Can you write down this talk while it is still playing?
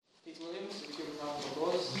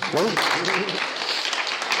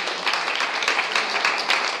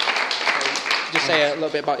Just say a little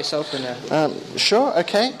bit about yourself. Sure,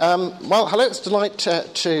 okay. Well, hello, it's a delight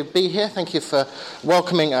to be here. Thank you for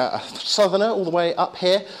welcoming a southerner all the way up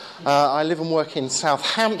here. I live and work in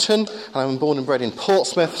Southampton, and I'm born and bred in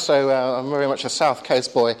Portsmouth, so I'm very much a South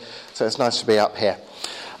Coast boy, so it's nice to be up here.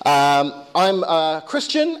 I'm a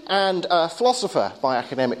Christian and a philosopher by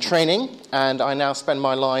academic training, and I now spend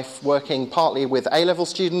my life working partly with A-level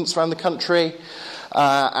students around the country,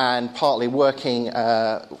 and partly working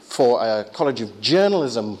for a College of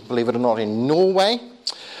Journalism, believe it or not, in Norway,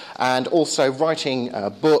 and also writing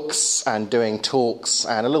books and doing talks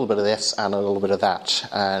and a little bit of this and a little bit of that.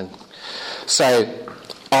 And so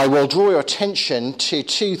I will draw your attention to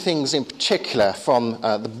two things in particular from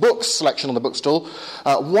the books selection on the bookstall.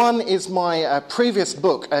 One is my previous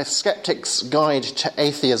book, A Skeptic's Guide to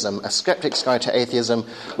Atheism,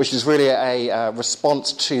 which is really a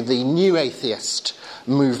response to the new atheist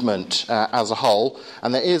movement as a whole.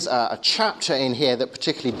 And there is a chapter in here that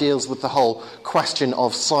particularly deals with the whole question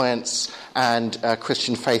of science and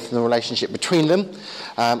Christian faith and the relationship between them.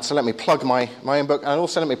 So let me plug my own book, and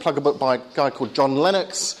also let me plug a book by a guy called John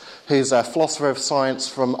Lennox, who's a philosopher of science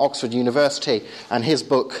from Oxford University, and his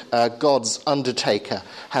book, God's Undertaker,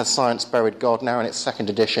 Has Science Buried God? Now in its second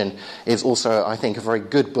edition, is also, I think, a very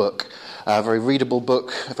good book, a very readable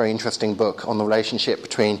book, a very interesting book on the relationship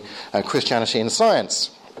between Christianity and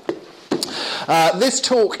science. This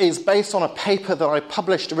talk is based on a paper that I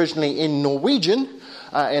published originally in Norwegian,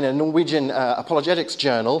 in a Norwegian apologetics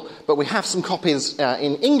journal, but we have some copies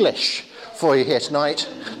in English for you here tonight.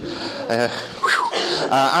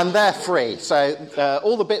 And they're free. So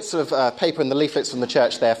all the bits of paper and the leaflets from the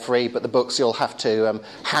church, they're free, but the books you'll have to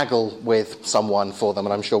haggle with someone for them,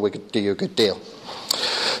 and I'm sure we could do you a good deal.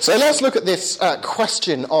 So let's look at this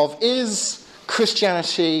question of, is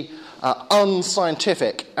Christianity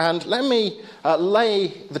unscientific? And let me lay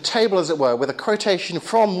the table, as it were, with a quotation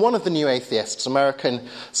from one of the new atheists, American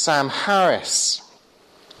Sam Harris.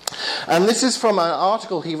 And this is from an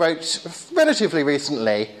article he wrote relatively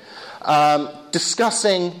recently,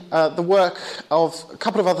 discussing the work of a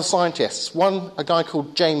couple of other scientists. One, a guy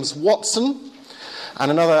called James Watson, and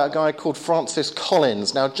another, a guy called Francis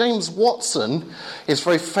Collins. Now, James Watson is a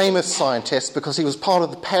very famous scientist because he was part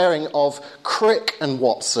of the pairing of Crick and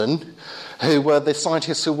Watson, who were the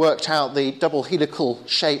scientists who worked out the double helical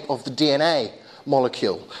shape of the DNA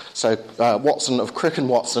molecule. So Watson of Crick and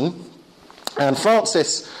Watson. And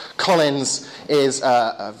Francis Collins is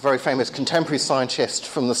a very famous contemporary scientist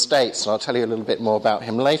from the States, and I'll tell you a little bit more about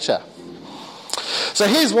him later. So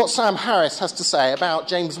here's what Sam Harris has to say about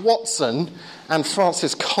James Watson and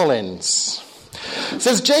Francis Collins. It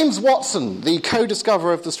says, James Watson, the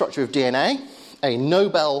co-discoverer of the structure of DNA, a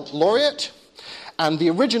Nobel laureate, and the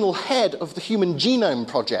original head of the Human Genome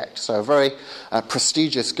Project, so a very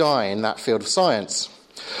prestigious guy in that field of science.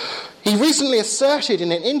 He recently asserted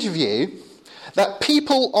in an interview that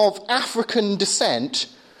people of African descent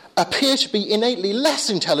appear to be innately less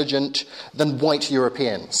intelligent than white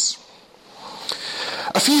Europeans.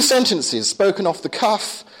 A few sentences spoken off the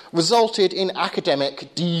cuff resulted in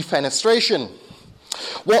academic defenestration.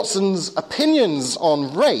 Watson's opinions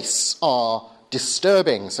on race are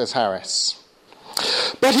disturbing, says Harris.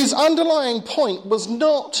 But his underlying point was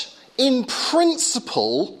not, in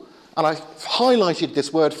principle, and I've highlighted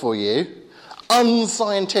this word for you,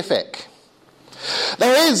 unscientific.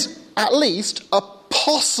 There is at least a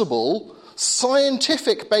possible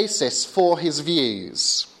scientific basis for his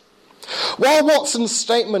views. While Watson's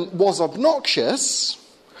statement was obnoxious,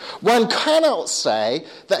 one cannot say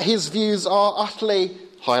that his views are utterly,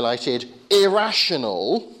 highlighted,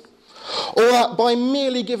 irrational, or that by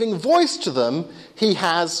merely giving voice to them, he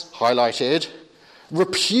has, highlighted,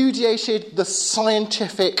 repudiated the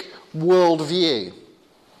scientific worldview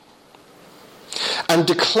and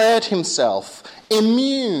declared himself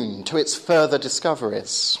immune to its further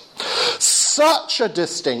discoveries. Such a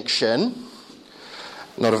distinction,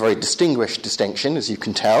 not a very distinguished distinction, as you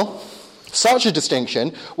can tell, such a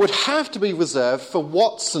distinction would have to be reserved for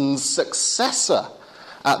Watson's successor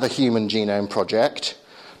at the Human Genome Project,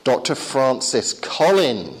 Dr. Francis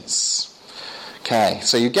Collins. Okay,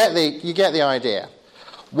 so you get the idea.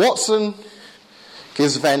 Watson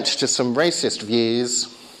gives vent to some racist views,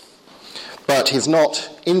 but he's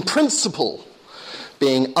not, in principle,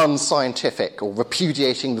 being unscientific or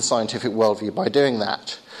repudiating the scientific worldview by doing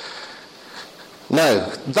that. No,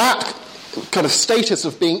 that kind of status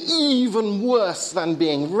of being even worse than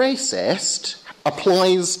being racist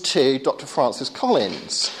applies to Dr. Francis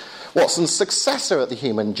Collins, Watson's successor at the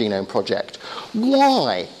Human Genome Project.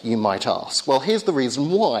 Why, you might ask? Well, here's the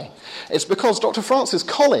reason why. It's because Dr. Francis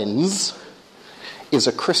Collins is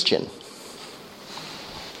a Christian.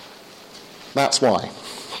 That's why.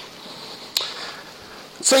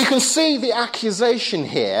 So you can see the accusation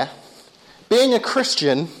here. Being a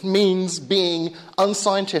Christian means being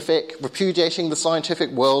unscientific, repudiating the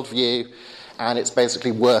scientific worldview, and it's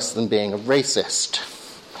basically worse than being a racist.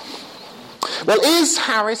 Well, is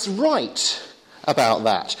Harris right about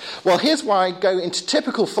that? Well, here's where I go into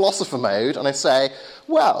typical philosopher mode, and I say,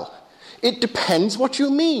 well, it depends what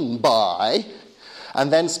you mean by,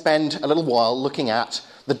 and then spend a little while looking at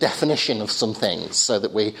the definition of some things so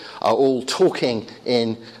that we are all talking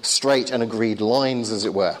in straight and agreed lines, as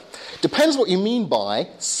it were. Depends what you mean by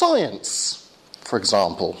science, for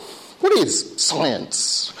example. What is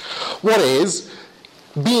science? What is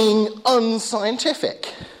being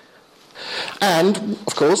unscientific? And,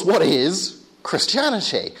 of course, what is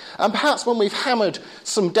Christianity? And perhaps when we've hammered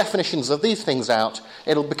some definitions of these things out,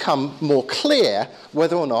 it'll become more clear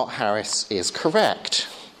whether or not Harris is correct.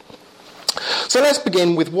 So let's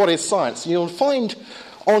begin with what is science. You'll find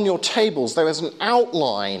on your tables there is an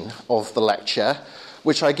outline of the lecture,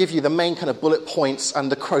 which I give you the main kind of bullet points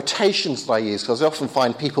and the quotations that I use, because I often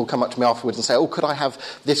find people come up to me afterwards and say, oh, could I have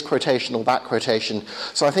this quotation or that quotation?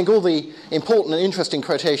 So I think all the important and interesting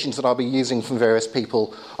quotations that I'll be using from various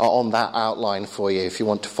people are on that outline for you if you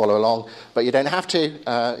want to follow along. But you don't have to.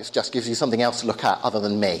 It just gives you something else to look at other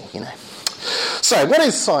than me, you know. So what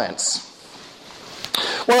is science?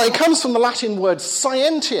 Well, it comes from the Latin word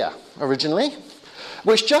scientia originally,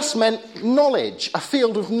 which just meant knowledge, a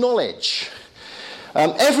field of knowledge.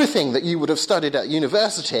 Everything that you would have studied at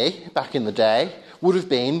university back in the day would have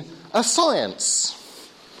been a science,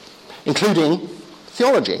 including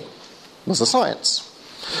theology was a science.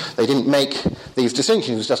 They didn't make these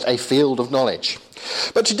distinctions, it was just a field of knowledge.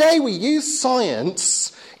 But today we use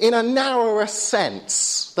science in a narrower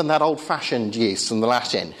sense than that old-fashioned use from the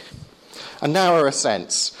Latin. A narrower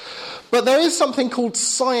sense. But there is something called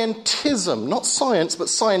scientism, not science, but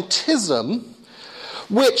scientism,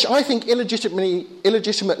 which I think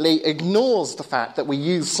illegitimately ignores the fact that we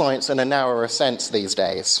use science in a narrower sense these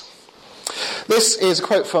days. This is a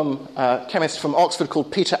quote from a chemist from Oxford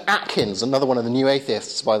called Peter Atkins, another one of the new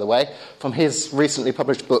atheists, by the way, from his recently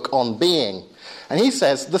published book On Being. And he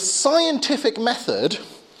says, the scientific method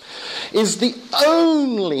is the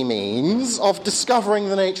only means of discovering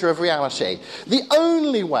the nature of reality, the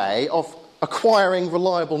only way of acquiring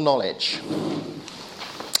reliable knowledge.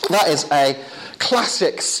 That is a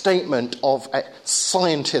classic statement of a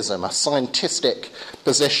scientism, a scientistic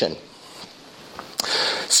position.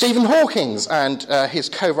 Stephen Hawking and his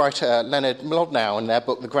co-writer Leonard Mlodinow in their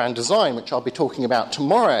book The Grand Design, which I'll be talking about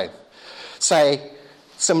tomorrow, say a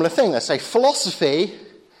similar thing. They say philosophy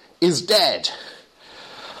is dead.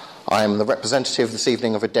 I am the representative this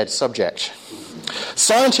evening of a dead subject.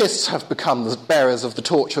 Scientists have become the bearers of the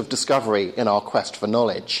torch of discovery in our quest for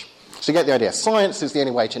knowledge. So you get the idea. Science is the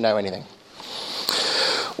only way to know anything.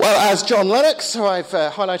 Well, as John Lennox, who I've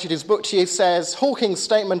highlighted his book to you, says, Hawking's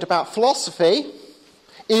statement about philosophy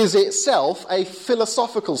is itself a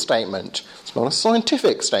philosophical statement. It's not a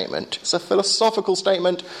scientific statement. It's a philosophical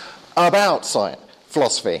statement about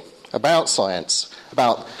philosophy, about science,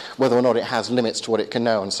 about whether or not it has limits to what it can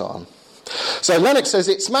know and so on. So Lennox says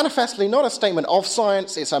it's manifestly not a statement of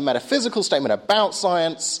science, it's a metaphysical statement about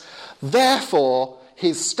science. Therefore,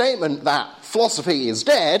 his statement that philosophy is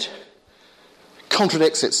dead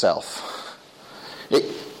contradicts itself. It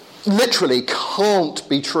literally can't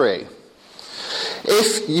be true.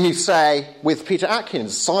 If you say, with Peter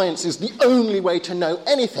Atkins, science is the only way to know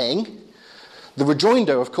anything, the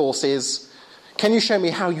rejoinder, of course, is, can you show me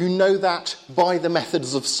how you know that by the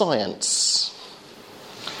methods of science?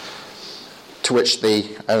 To which the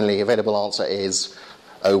only available answer is,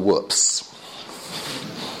 oh, whoops.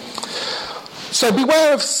 So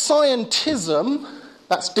beware of scientism.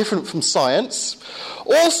 That's different from science.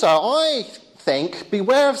 Also, I think,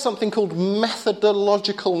 beware of something called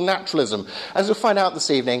methodological naturalism. As you'll find out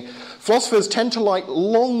this evening, philosophers tend to like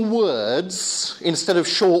long words instead of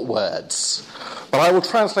short words. But I will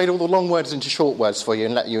translate all the long words into short words for you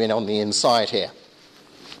and let you in on the inside here.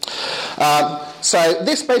 So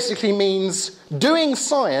this basically means doing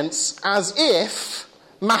science as if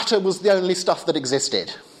matter was the only stuff that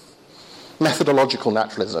existed. Methodological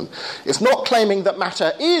naturalism. It's not claiming that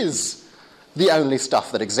matter is the only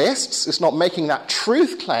stuff that exists. It's not making that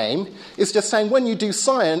truth claim. It's just saying when you do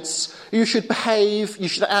science, you should behave, you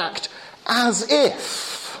should act as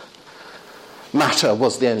if matter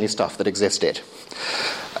was the only stuff that existed.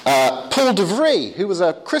 Paul de Vries, who was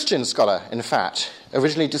a Christian scholar, in fact,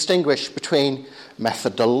 originally distinguished between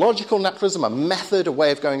methodological naturalism, a method, a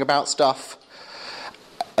way of going about stuff,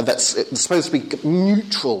 that's supposed to be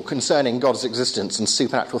neutral concerning God's existence and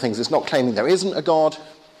supernatural things. It's not claiming there isn't a God,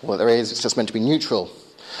 or there is, it's just meant to be neutral.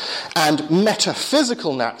 And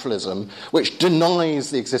metaphysical naturalism, which denies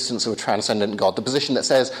the existence of a transcendent God, the position that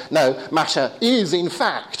says, no, matter is in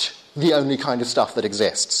fact the only kind of stuff that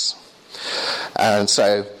exists. And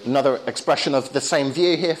so another expression of the same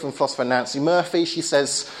view here from philosopher Nancy Murphy. She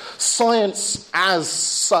says, science as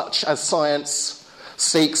such as science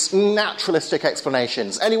seeks naturalistic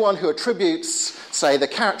explanations. Anyone who attributes, say, the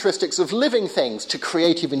characteristics of living things to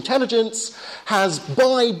creative intelligence has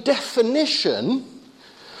by definition,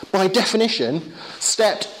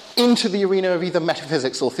 stepped into the arena of either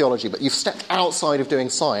metaphysics or theology, but you've stepped outside of doing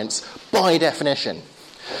science by definition.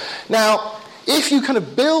 Now, if you kind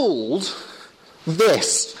of build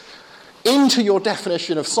this into your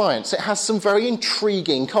definition of science, it has some very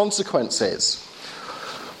intriguing consequences.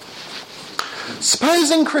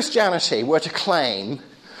 Supposing Christianity were to claim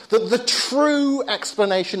that the true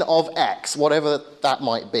explanation of X, whatever that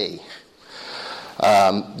might be,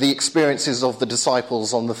 the experiences of the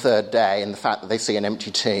disciples on the third day and the fact that they see an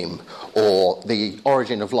empty tomb, or the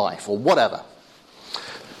origin of life, or whatever.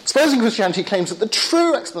 Supposing Christianity claims that the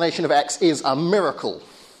true explanation of X is a miracle.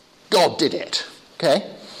 God did it. Okay?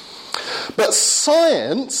 But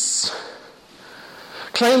science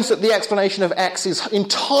claims that the explanation of X is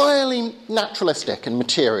entirely naturalistic and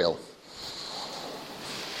material.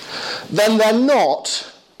 Then they're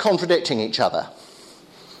not contradicting each other.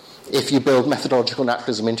 If you build methodological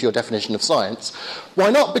naturalism into your definition of science. Why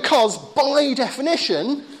not? Because, by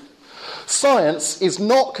definition, science is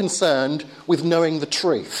not concerned with knowing the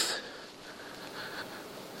truth.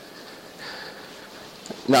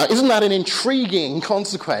 Now, isn't that an intriguing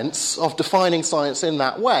consequence of defining science in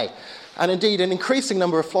that way? And indeed, an increasing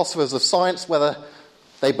number of philosophers of science, whether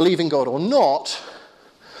they believe in God or not,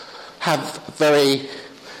 have very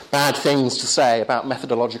bad things to say about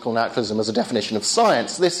methodological naturalism as a definition of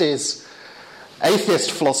science. This is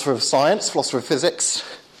atheist philosopher of science, philosopher of physics,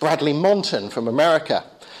 Bradley Monton from America,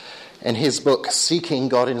 in his book Seeking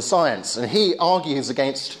God in Science. And he argues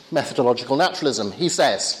against methodological naturalism. He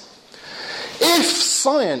says, if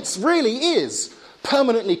science really is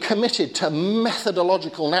permanently committed to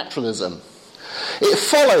methodological naturalism, it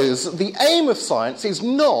follows that the aim of science is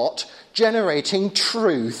not generating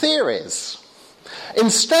true theories.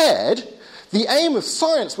 Instead, the aim of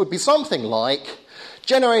science would be something like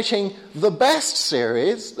generating the best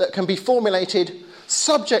theories that can be formulated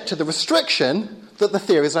subject to the restriction that the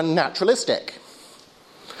theories are naturalistic.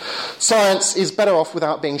 Science is better off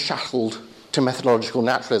without being shackled to methodological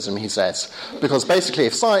naturalism, he says, because basically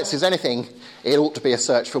if science is anything, it ought to be a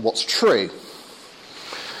search for what's true.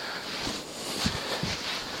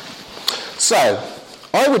 So,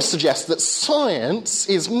 I would suggest that science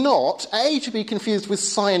is not, A, to be confused with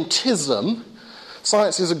scientism.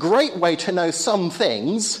 Science is a great way to know some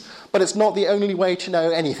things, but it's not the only way to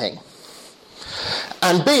know anything.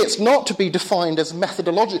 And B, it's not to be defined as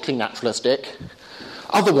methodologically naturalistic,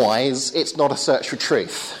 otherwise it's not a search for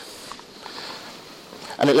truth.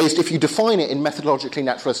 And at least if you define it in methodologically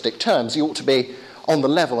naturalistic terms, you ought to be on the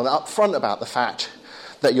level and upfront about the fact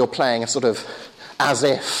that you're playing a sort of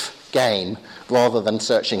as-if game rather than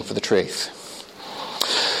searching for the truth.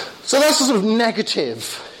 So that's a sort of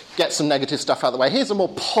negative, get some negative stuff out of the way. Here's a more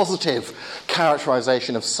positive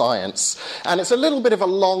characterization of science. And it's a little bit of a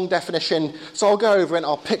long definition, so I'll go over and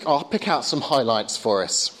I'll pick out some highlights for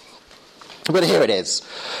us. But here it is.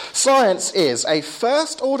 Science is a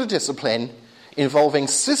first-order discipline involving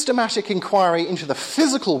systematic inquiry into the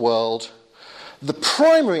physical world, the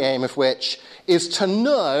primary aim of which is to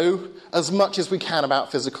know as much as we can about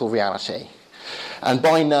physical reality. And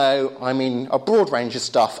by know, I mean a broad range of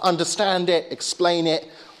stuff. Understand it, explain it,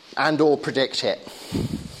 and or predict it.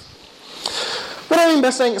 What I mean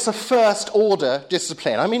by saying it's a first-order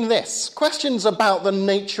discipline, I mean this. Questions about the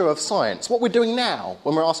nature of science. What we're doing now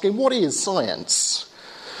when we're asking, what is science?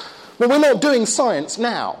 Well, we're not doing science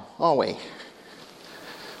now, are we?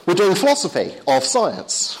 We're doing philosophy of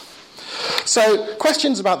science. So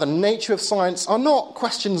questions about the nature of science are not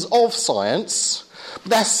questions of science, but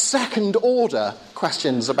they're second-order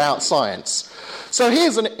questions about science. So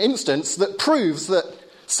here's an instance that proves that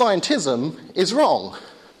scientism is wrong.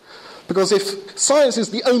 Because if science is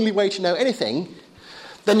the only way to know anything,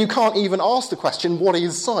 then you can't even ask the question, what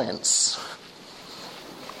is science?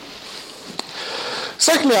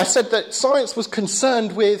 Secondly, I said that science was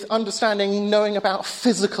concerned with understanding, knowing about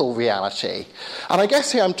physical reality. And I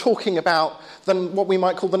guess here I'm talking about than what we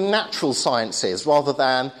might call the natural sciences, rather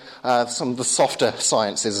than some of the softer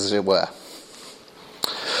sciences, as it were.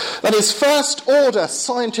 That is, first-order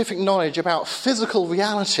scientific knowledge about physical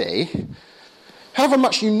reality, however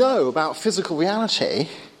much you know about physical reality,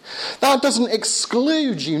 that doesn't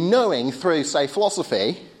exclude you knowing through, say,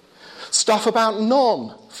 philosophy, stuff about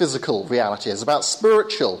non-physical realities, about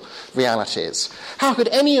spiritual realities. How could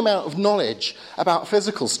any amount of knowledge about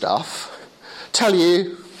physical stuff tell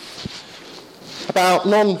you about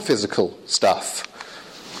non-physical stuff,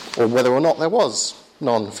 or whether or not there was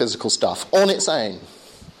non-physical stuff on its own?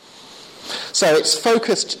 So it's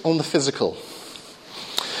focused on the physical.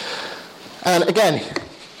 And again,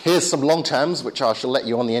 here's some long terms which I shall let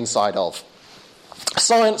you on the inside of.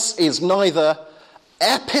 Science is neither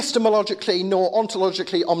epistemologically nor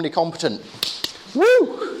ontologically omnicompetent.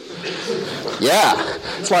 Woo! Yeah,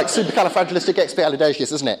 it's like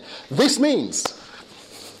supercalifragilisticexpialidocious, isn't it? This means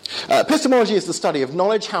epistemology is the study of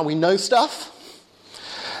knowledge, how we know stuff,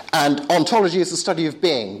 and ontology is the study of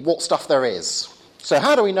being, what stuff there is. So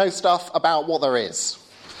how do we know stuff about what there is?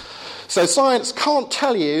 So science can't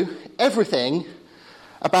tell you everything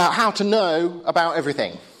about how to know about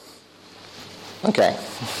everything. Okay.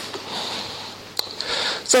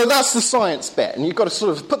 So that's the science bit, and you've got to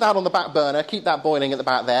sort of put that on the back burner, keep that boiling at the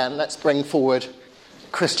back there, and let's bring forward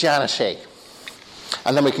Christianity.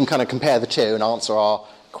 And then we can kind of compare the two and answer our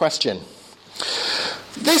question.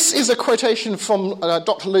 This is a quotation from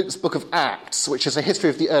Dr. Luke's book of Acts, which is a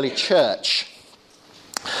history of the early church.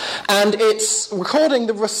 And it's recording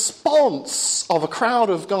the response of a crowd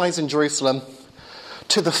of guys in Jerusalem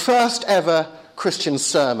to the first ever Christian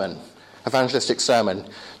sermon, evangelistic sermon,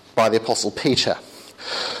 by the Apostle Peter.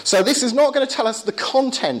 So this is not going to tell us the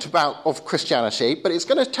content of Christianity, but it's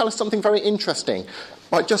going to tell us something very interesting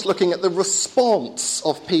by just looking at the response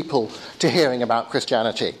of people to hearing about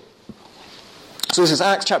Christianity. So this is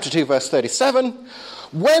Acts chapter 2, verse 37.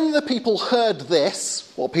 When the people heard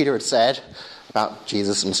this, what Peter had said about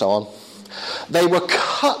Jesus and so on, they were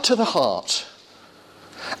cut to the heart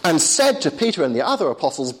and said to Peter and the other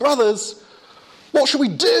apostles, "Brothers, what shall we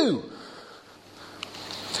do?"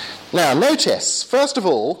 Now, notice, first of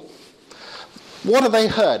all, what have they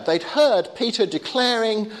heard? They'd heard Peter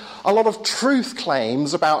declaring a lot of truth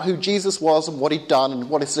claims about who Jesus was and what he'd done and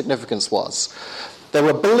what his significance was. There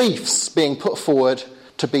were beliefs being put forward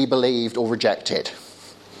to be believed or rejected.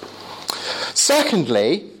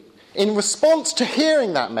 Secondly, in response to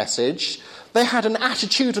hearing that message, they had an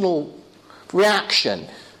attitudinal reaction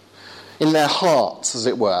in their hearts, as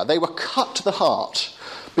it were. They were cut to the heart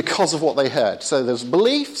because of what they heard. So there's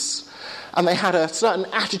beliefs, and they had a certain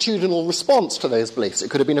attitudinal response to those beliefs. It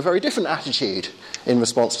could have been a very different attitude in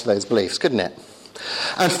response to those beliefs, couldn't it?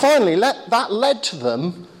 And finally, that led to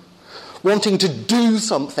them wanting to do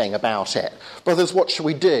something about it. Brothers, what shall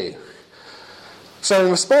we do? So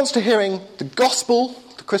in response to hearing the gospel,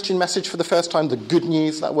 the Christian message for the first time, the good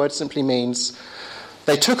news, that word simply means,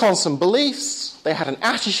 they took on some beliefs, they had an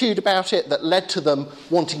attitude about it that led to them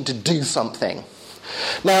wanting to do something.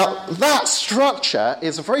 Now, that structure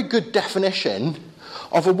is a very good definition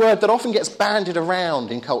of a word that often gets bandied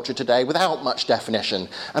around in culture today without much definition,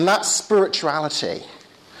 and that's spirituality.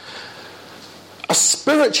 A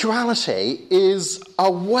spirituality is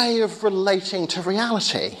a way of relating to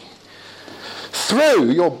reality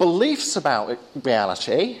through your beliefs about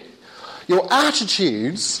reality, your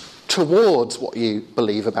attitudes towards what you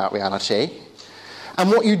believe about reality,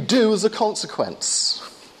 and what you do as a consequence.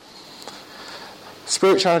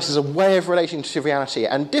 Spirituality is a way of relating to reality,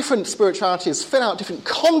 and different spiritualities fill out different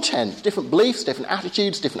content, different beliefs, different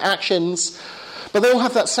attitudes, different actions, but they all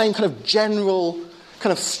have that same kind of general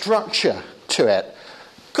kind of structure to it,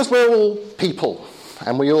 because we're all people,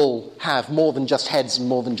 and we all have more than just heads and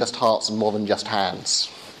more than just hearts and more than just hands.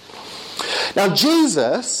 Now,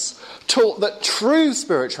 Jesus taught that true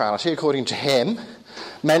spirituality, according to him,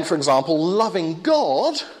 meant, for example, loving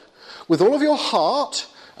God with all of your heart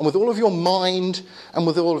and with all of your mind and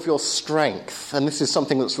with all of your strength. And this is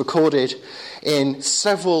something that's recorded in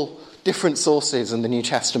several different sources in the New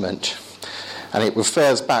Testament. And it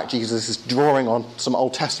refers back, Jesus is drawing on some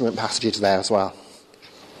Old Testament passages there as well.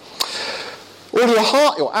 All of your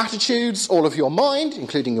heart, your attitudes, all of your mind,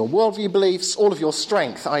 including your worldview beliefs, all of your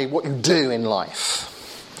strength, i.e. what you do in life.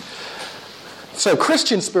 So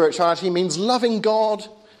Christian spirituality means loving God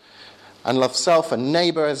and love self and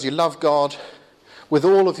neighbour as you love God with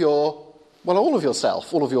all of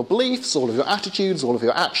yourself, all of your beliefs, all of your attitudes, all of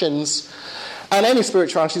your actions. And any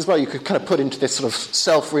spirituality as well you could kind of put into this sort of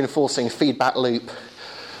self-reinforcing feedback loop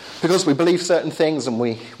because we believe certain things and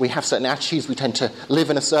we have certain attitudes, we tend to live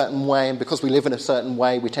in a certain way, and because we live in a certain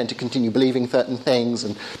way, we tend to continue believing certain things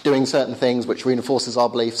and doing certain things which reinforces our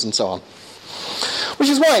beliefs and so on. Which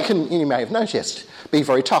is why it can, you may have noticed, be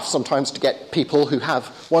very tough sometimes to get people who have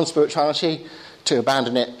one spirituality to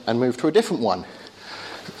abandon it and move to a different one.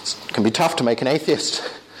 It can be tough to make an atheist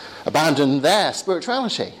abandon their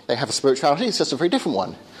spirituality. They have a spirituality, it's just a very different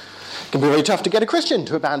one. It can be very tough to get a Christian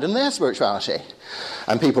to abandon their spirituality.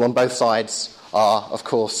 And people on both sides are, of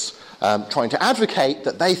course, trying to advocate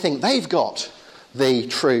that they think they've got the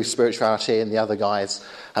true spirituality and the other guys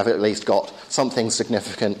have at least got something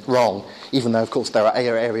significant wrong, even though, of course, there are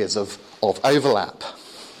areas of overlap.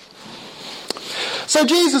 So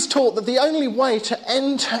Jesus taught that the only way to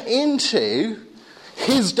enter into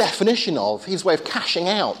his definition of, his way of cashing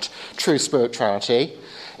out true spirituality,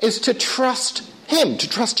 is to trust him, to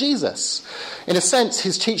trust Jesus. In a sense,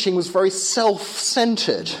 his teaching was very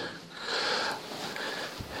self-centered.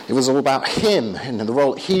 It was all about him and the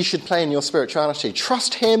role he should play in your spirituality.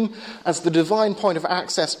 Trust him as the divine point of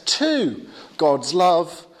access to God's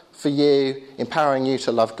love for you, empowering you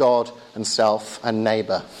to love God and self and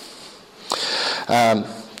neighbour.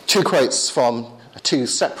 Two quotes from two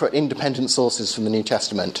separate independent sources from the New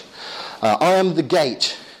Testament. I am the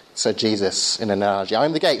gate, said Jesus in an analogy. I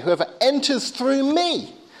am the gate. Whoever enters through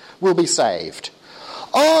me will be saved.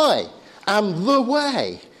 I am the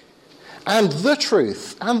way and the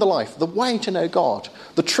truth and the life, the way to know God,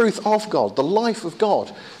 the truth of God, the life of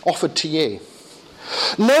God offered to you.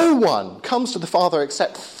 No one comes to the Father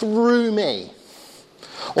except through me.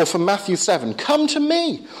 Or from Matthew 7, come to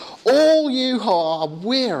me, all you who are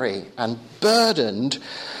weary and burdened,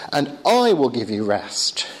 and I will give you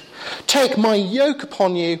rest. Take my yoke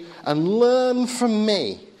upon you and learn from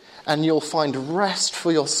me, and you'll find rest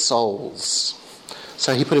for your souls.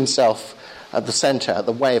 So he put himself at the centre, at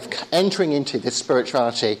the way of entering into this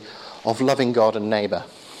spirituality of loving God and neighbour.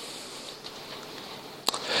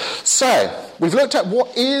 So, we've looked at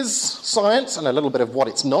what is science and a little bit of what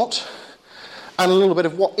it's not, and a little bit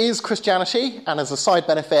of what is Christianity, and as a side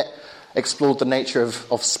benefit, explored the nature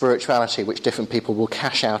of spirituality, which different people will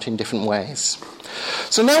cash out in different ways.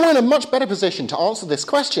 So now we're in a much better position to answer this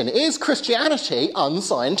question: is Christianity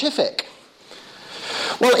unscientific?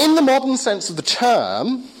 Well, in the modern sense of the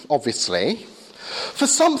term, obviously, for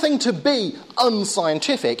something to be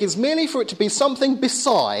unscientific is merely for it to be something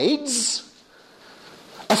besides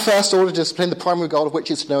a first-order discipline, the primary goal of which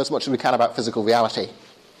is to know as much as we can about physical reality.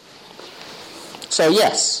 So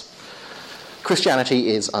yes, Christianity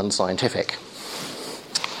is unscientific.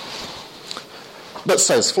 But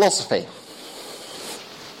so's philosophy.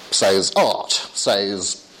 So's art.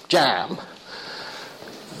 So's jam.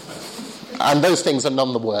 And those things are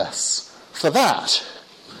none the worse for that.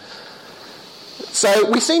 So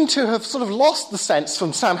we seem to have sort of lost the sense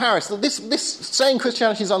from Sam Harris that this saying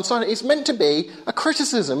Christianity is unscientific is meant to be a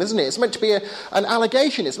criticism, isn't it? It's meant to be an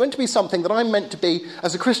allegation. It's meant to be something that I'm meant to be,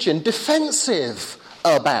 as a Christian, defensive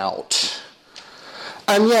about.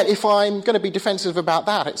 And yet, if I'm going to be defensive about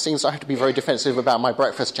that, it seems I have to be very defensive about my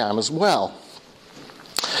breakfast jam as well.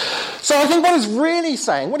 So I think what he's really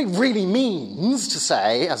saying, what he really means to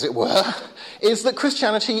say, as it were, is that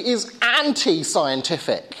Christianity is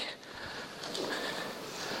anti-scientific.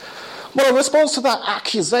 Well, in response to that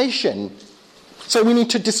accusation, so we need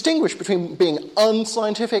to distinguish between being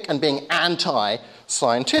unscientific and being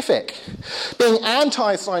anti-scientific. Being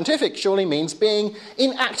anti-scientific surely means being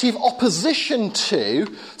in active opposition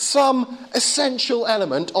to some essential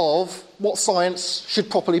element of what science should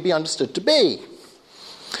properly be understood to be.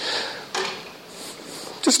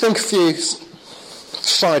 Just think a few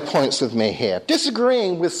side points with me here.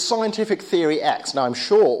 Disagreeing with scientific theory X. Now, I'm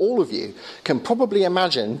sure all of you can probably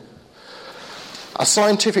imagine a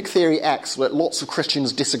scientific theory X that lots of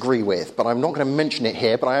Christians disagree with, but I'm not going to mention it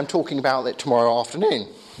here, but I am talking about it tomorrow afternoon.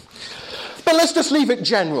 But let's just leave it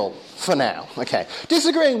general for now. Okay.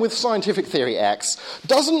 Disagreeing with scientific theory X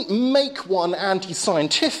doesn't make one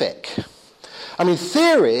anti-scientific. I mean,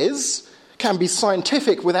 theories can be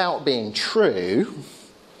scientific without being true,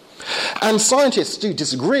 and scientists do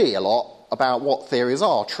disagree a lot about what theories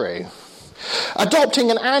are true.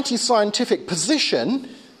 Adopting an anti-scientific position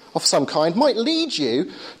of some kind might lead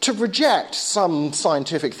you to reject some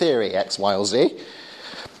scientific theory, X, Y, or Z.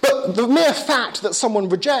 But the mere fact that someone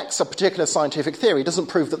rejects a particular scientific theory doesn't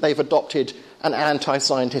prove that they've adopted an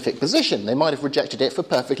anti-scientific position. They might have rejected it for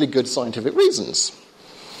perfectly good scientific reasons.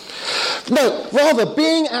 No, rather,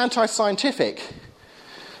 being anti-scientific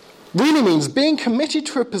really means being committed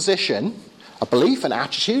to a position, a belief, an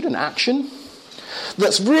attitude, an action,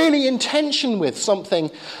 that's really in tension with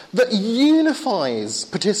something that unifies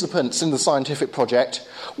participants in the scientific project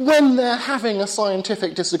when they're having a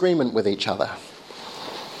scientific disagreement with each other.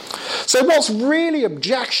 So what's really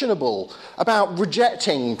objectionable about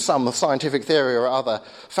rejecting some scientific theory or other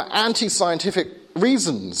for anti-scientific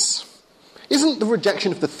reasons isn't the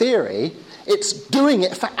rejection of the theory, it's doing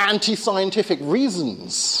it for anti-scientific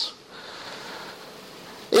reasons.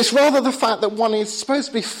 It's rather the fact that one is supposed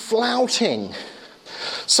to be flouting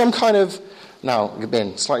some kind of, now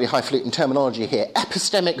again, slightly highfalutin terminology here,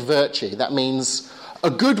 epistemic virtue. That means a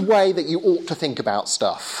good way that you ought to think about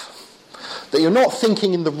stuff, that you're not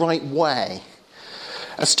thinking in the right way.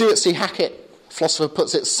 As Stuart C. Hackett, philosopher,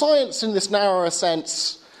 puts it, science in this narrower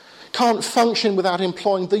sense can't function without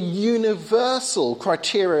employing the universal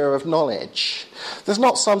criteria of knowledge. There's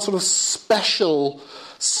not some sort of special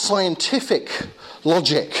scientific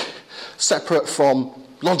logic separate from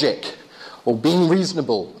logic, or being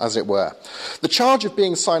reasonable, as it were. The charge of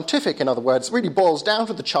being scientific, in other words, really boils down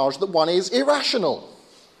to the charge that one is irrational.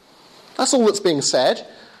 That's all that's being said.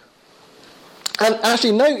 And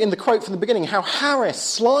actually note in the quote from the beginning how Harris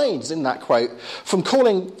slides in that quote from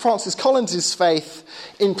calling Francis Collins's faith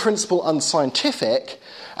in principle unscientific,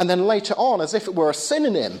 and then later on, as if it were a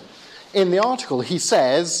synonym in the article, he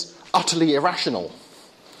says utterly irrational.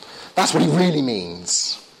 That's what he really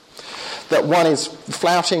means. That one is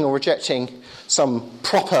flouting or rejecting some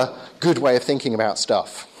proper, good way of thinking about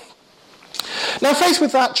stuff. Now, faced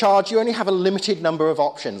with that charge, you only have a limited number of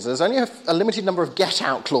options. There's only a limited number of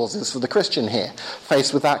get-out clauses for the Christian here,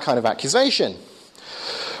 faced with that kind of accusation.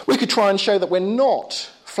 We could try and show that we're not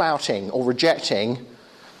flouting or rejecting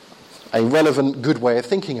a relevant, good way of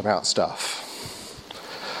thinking about stuff.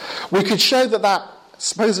 We could show that that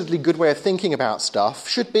supposedly good way of thinking about stuff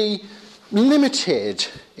should be limited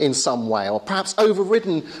in some way, or perhaps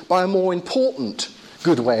overridden by a more important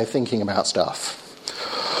good way of thinking about stuff.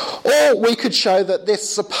 Or we could show that this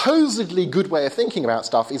supposedly good way of thinking about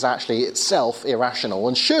stuff is actually itself irrational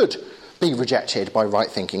and should be rejected by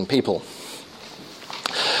right-thinking people.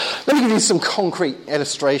 Let me give you some concrete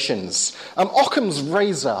illustrations. Occam's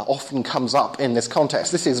razor often comes up in this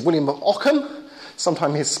context. This is William of Ockham.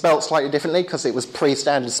 Sometimes he's spelt slightly differently because it was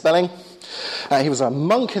pre-standard spelling. He was a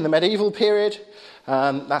monk in the medieval period.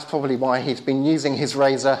 That's probably why he's been using his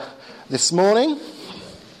razor this morning.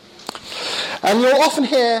 And you'll often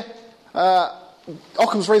hear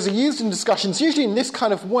Occam's razor used in discussions, usually in this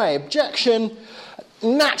kind of way. Objection,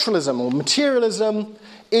 naturalism or materialism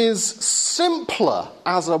is simpler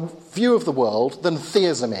as a view of the world than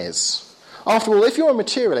theism is. After all, if you're a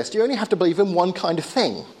materialist, you only have to believe in one kind of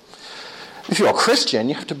thing. If you're a Christian,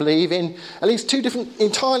 you have to believe in at least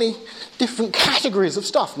entirely different categories of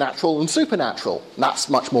stuff, natural and supernatural. That's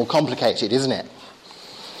much more complicated, isn't it?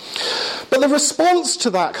 But the response to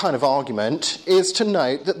that kind of argument is to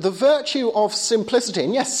note that the virtue of simplicity,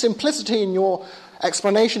 and yes, simplicity in your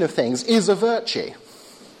explanation of things is a virtue.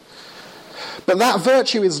 But that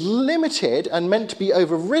virtue is limited and meant to be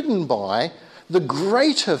overridden by the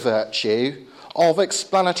greater virtue of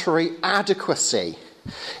explanatory adequacy.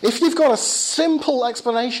 If you've got a simple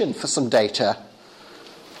explanation for some data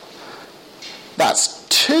that's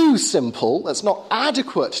too simple, that's not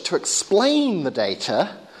adequate to explain the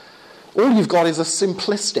data, all you've got is a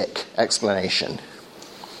simplistic explanation.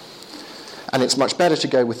 And it's much better to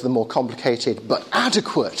go with the more complicated but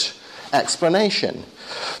adequate explanation.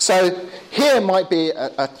 So here might be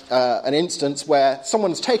an instance where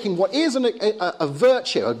someone's taking what is a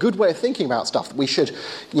virtue, a good way of thinking about stuff, that we should,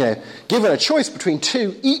 given a choice between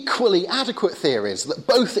two equally adequate theories that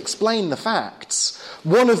both explain the facts,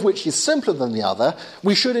 one of which is simpler than the other,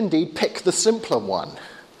 we should indeed pick the simpler one.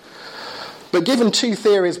 But given two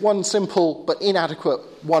theories, one simple but inadequate,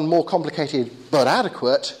 one more complicated but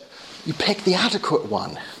adequate, you pick the adequate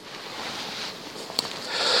one.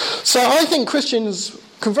 So I think Christians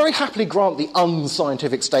can very happily grant the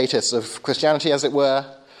unscientific status of Christianity, as it were,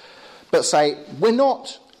 but say we're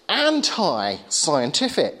not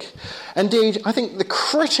anti-scientific. Indeed, I think the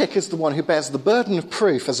critic is the one who bears the burden of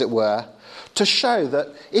proof, as it were, to show that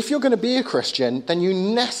if you're going to be a Christian, then you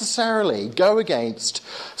necessarily go against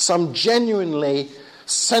some genuinely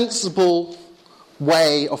sensible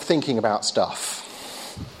way of thinking about stuff.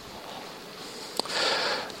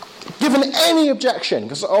 Given any objection,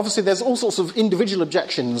 because obviously there's all sorts of individual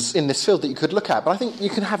objections in this field that you could look at, but I think you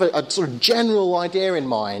can have a sort of general idea in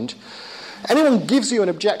mind. Anyone gives you an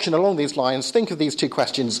objection along these lines, think of these two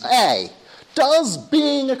questions. A, does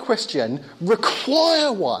being a Christian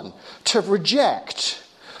require one to reject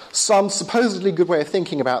some supposedly good way of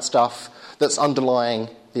thinking about stuff that's underlying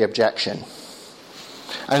the objection?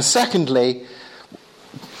 And secondly,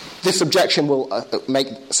 This objection will make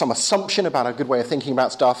some assumption about a good way of thinking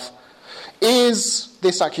about stuff. Is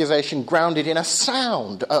this accusation grounded in a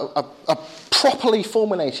sound, a properly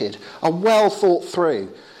formulated, a well thought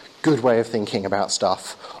through good way of thinking about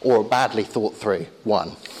stuff, or a badly thought through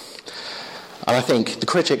one? And I think the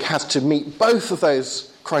critic has to meet both of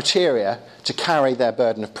those criteria to carry their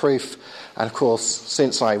burden of proof. And of course,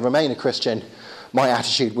 since I remain a Christian, my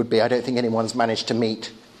attitude would be I don't think anyone's managed to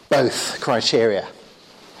meet both criteria.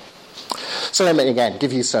 So let me again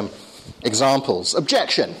give you some examples.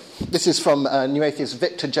 Objection. This is from New Atheist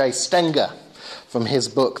Victor J. Stenger from his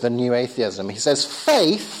book, The New Atheism. He says,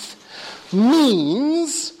 faith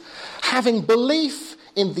means having belief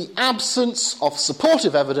in the absence of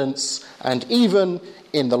supportive evidence and even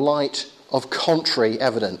in the light of contrary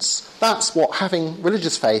evidence. That's what having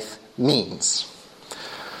religious faith means.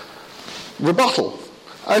 Rebuttal.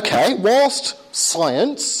 Okay, whilst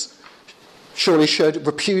science surely should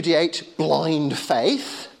repudiate blind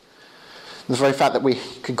faith, the very fact that we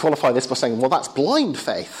can qualify this by saying, well, that's blind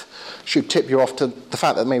faith, should tip you off to the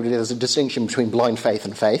fact that maybe there's a distinction between blind faith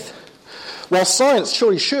and faith. While science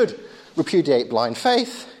surely should repudiate blind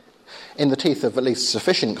faith in the teeth of at least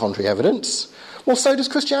sufficient contrary evidence, well, so does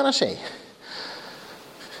Christianity.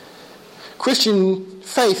 Christian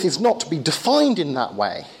faith is not to be defined in that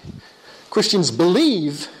way. Christians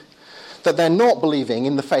believe that they're not believing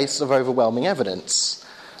in the face of overwhelming evidence.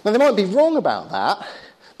 Now, they might be wrong about that,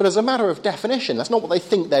 but as a matter of definition, that's not what they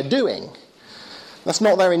think they're doing. That's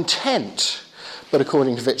not their intent. But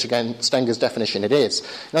according to Victor Stenger's definition, it is.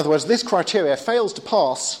 In other words, this criteria fails to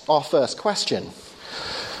pass our first question.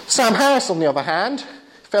 Sam Harris, on the other hand,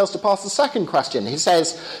 fails to pass the second question. He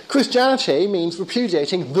says, Christianity means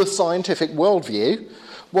repudiating the scientific worldview.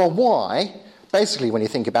 Well, why? Basically, when you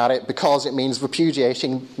think about it, because it means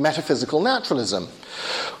repudiating metaphysical naturalism.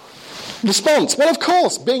 Response, well, of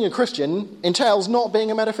course, being a Christian entails not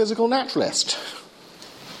being a metaphysical naturalist.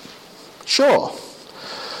 Sure.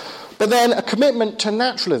 But then a commitment to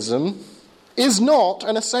naturalism is not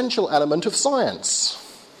an essential element of science.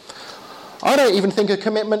 I don't even think a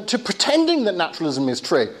commitment to pretending that naturalism is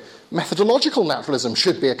true. Methodological naturalism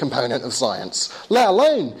should be a component of science, let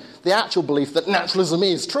alone the actual belief that naturalism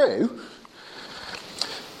is true.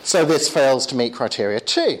 So this fails to meet criteria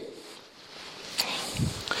 2.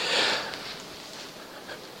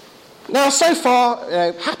 Now, so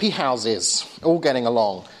far, happy houses, all getting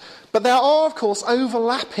along. But there are, of course,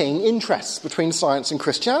 overlapping interests between science and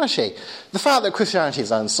Christianity. The fact that Christianity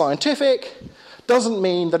is unscientific doesn't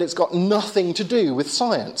mean that it's got nothing to do with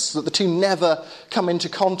science, that the two never come into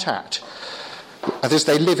contact, as if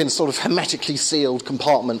they live in sort of hermetically sealed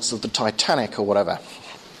compartments of the Titanic or whatever.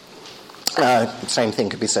 Same thing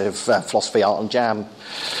could be said of philosophy, art and jam.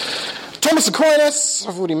 Thomas Aquinas,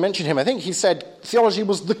 I've already mentioned him, I think he said theology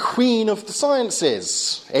was the queen of the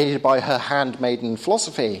sciences, aided by her handmaiden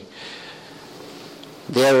philosophy.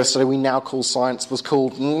 The area so we now call science was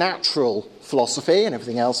called natural philosophy, and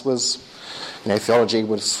everything else was, theology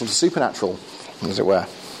was sort of supernatural, as it were.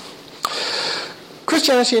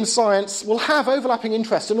 Christianity and science will have overlapping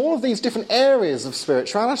interest in all of these different areas of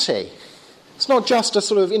spirituality. It's not just a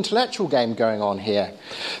sort of intellectual game going on here.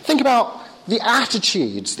 Think about the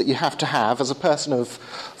attitudes that you have to have as a person of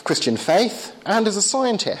Christian faith and as a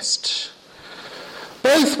scientist.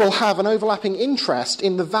 Both will have an overlapping interest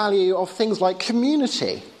in the value of things like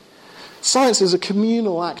community. Science is a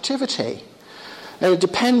communal activity, and it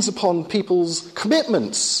depends upon people's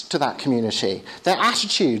commitments to that community, their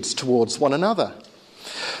attitudes towards one another,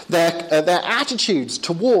 their attitudes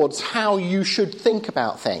towards how you should think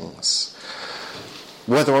about things.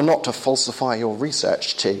 Whether or not to falsify your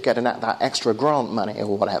research to get that extra grant money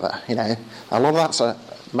or whatever, a lot of that's a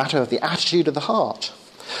matter of the attitude of the heart.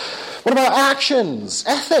 What about actions,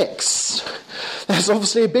 ethics? There's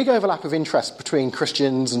obviously a big overlap of interest between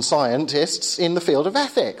Christians and scientists in the field of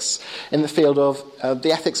ethics, in the field of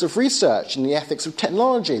the ethics of research, in the ethics of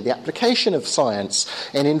technology, the application of science,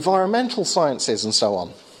 in environmental sciences and so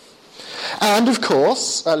on. And, of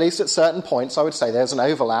course, at least at certain points, I would say there's an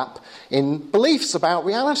overlap in beliefs about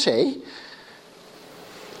reality.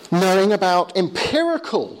 Knowing about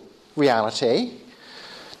empirical reality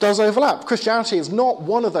does overlap. Christianity is not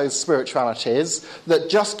one of those spiritualities that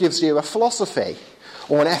just gives you a philosophy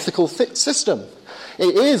or an ethical system.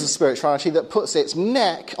 It is a spirituality that puts its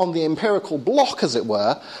neck on the empirical block, as it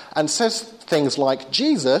were, and says things like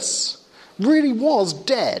Jesus really was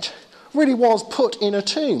dead, really was put in a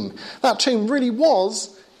tomb. That tomb really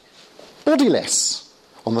was bodiless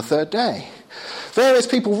on the third day. Various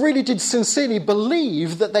people really did sincerely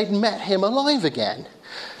believe that they'd met him alive again.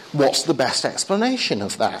 What's the best explanation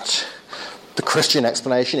of that? The Christian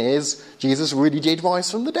explanation is Jesus really did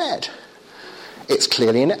rise from the dead. It's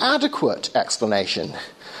clearly an adequate explanation.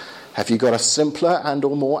 Have you got a simpler and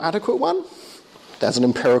or more adequate one? There's an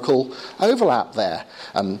empirical overlap there.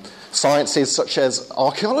 Sciences such as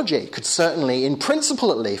archaeology could certainly, in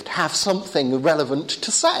principle at least, have something relevant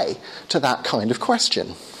to say to that kind of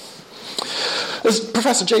question. As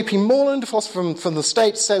Professor J.P. Moreland, a philosopher from the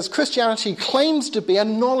States, says, Christianity claims to be a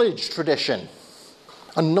knowledge tradition.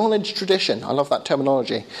 A knowledge tradition. I love that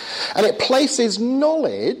terminology. And it places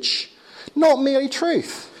knowledge, not merely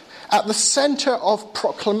truth, at the centre of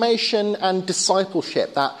proclamation and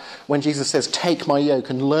discipleship. That when Jesus says, take my yoke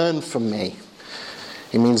and learn from me,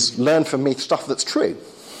 he means learn from me stuff that's true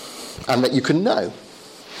and that you can know.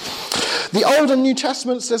 The Old and New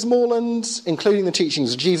Testament, says Moreland, including the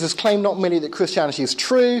teachings of Jesus, claim not merely that Christianity is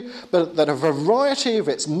true, but that a variety of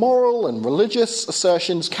its moral and religious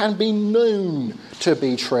assertions can be known to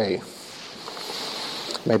be true.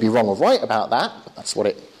 May be wrong or right about that, but that's what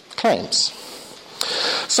it claims.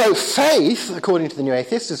 So faith, according to the New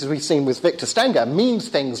Atheists, as we've seen with Victor Stenger, means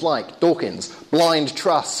things like Dawkins, blind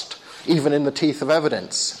trust, even in the teeth of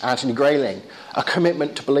evidence, Anthony Grayling, a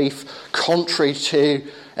commitment to belief contrary to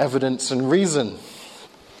evidence and reason.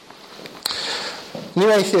 New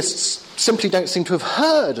Atheists simply don't seem to have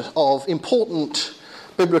heard of important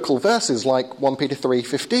biblical verses like 1 Peter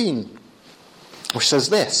 3:15, which says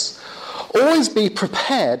this: always be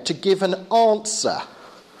prepared to give an answer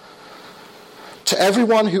to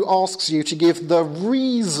everyone who asks you to give the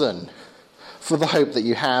reason for the hope that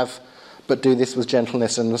you have, but do this with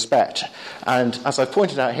gentleness and respect. And as I've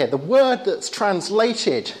pointed out here, the word that's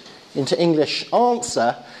translated into English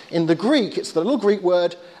answer, in the Greek, it's the little Greek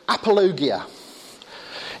word apologia.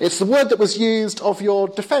 It's the word that was used of your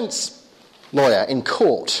defence lawyer in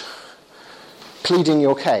court, pleading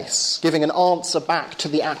your case, giving an answer back to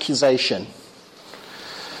the accusation.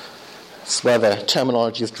 That's where the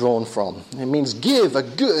terminology is drawn from. It means give a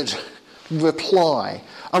good reply,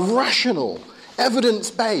 a rational,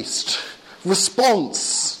 evidence-based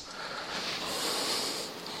response.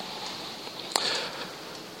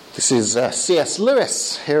 This is C.S.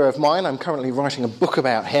 Lewis, hero of mine. I'm currently writing a book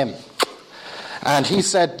about him. And he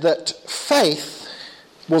said that faith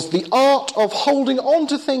was the art of holding on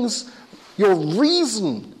to things your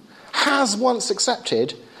reason has once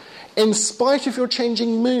accepted in spite of your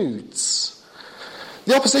changing moods.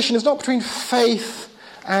 The opposition is not between faith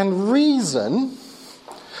and reason,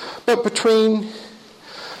 but between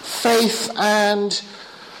faith and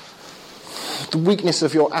the weakness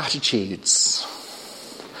of your attitudes.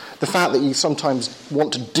 The fact that you sometimes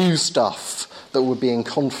want to do stuff that would be in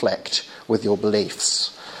conflict with your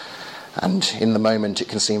beliefs. And in the moment it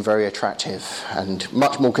can seem very attractive and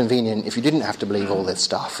much more convenient if you didn't have to believe all this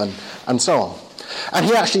stuff, and so on. And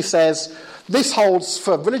he actually says this holds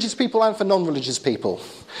for religious people and for non-religious people.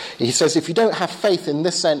 He says if you don't have faith in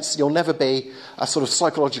this sense, you'll never be a sort of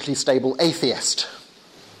psychologically stable atheist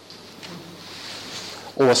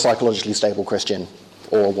or a psychologically stable Christian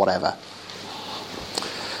or whatever.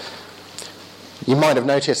 You might have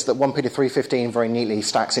noticed that 1 Peter 3:15 very neatly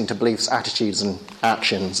stacks into beliefs, attitudes and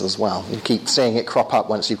actions as well. You keep seeing it crop up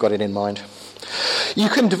once you've got it in mind. You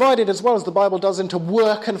can divide it as well as the Bible does into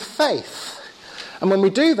work and faith. And when we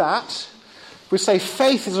do that, we say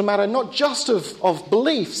faith is a matter not just of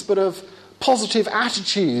beliefs, but of positive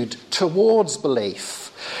attitude towards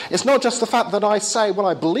belief. It's not just the fact that I say, well,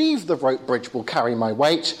 I believe the rope bridge will carry my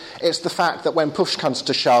weight. It's the fact that when push comes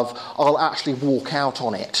to shove, I'll actually walk out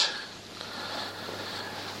on it.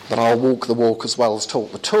 That I'll walk the walk as well as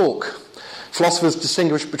talk the talk. Philosophers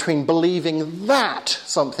distinguish between believing that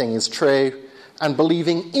something is true and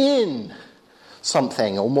believing in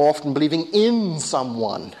something, or more often believing in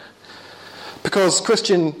someone. Because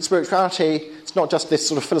Christian spirituality is not just this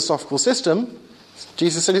sort of philosophical system.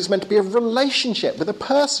 Jesus said it's meant to be a relationship with a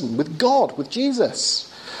person, with God, with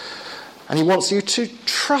Jesus. And he wants you to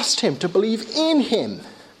trust him, to believe in him,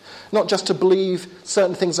 not just to believe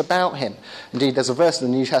certain things about him. Indeed, there's a verse in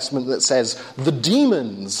the New Testament that says, the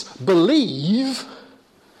demons believe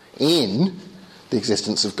in the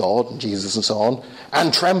existence of God and Jesus and so on,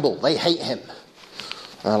 and tremble. They hate him.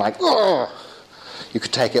 And they're like, ugh. You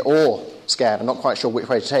could take it or scared. I'm not quite sure which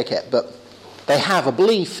way to take it, but they have a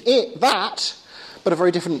belief in that, but a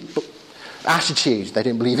very different attitude. They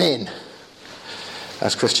don't believe in,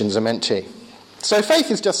 as Christians are meant to. So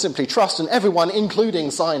faith is just simply trust, and everyone,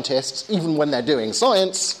 including scientists, even when they're doing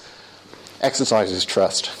science, exercises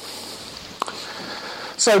trust.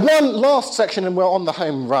 So one last section, and we're on the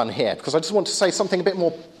home run here, because I just want to say something a bit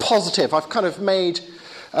more positive. I've kind of made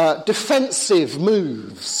defensive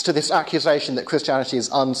moves to this accusation that Christianity is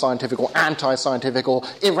unscientific or anti-scientific or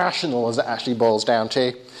irrational, as it actually boils down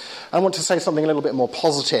to. I want to say something a little bit more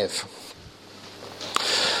positive.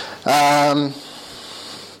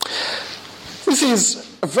 This is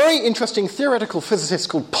a very interesting theoretical physicist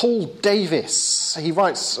called Paul Davies. He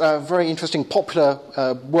writes very interesting popular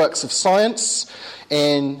works of science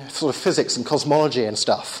in sort of physics and cosmology and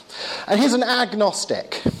stuff. And he's an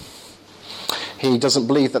agnostic. He doesn't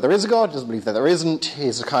believe that there is a God, he doesn't believe that there isn't.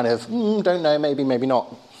 He's a kind of, don't know, maybe, maybe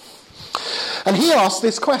not. And he asked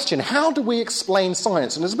this question, how do we explain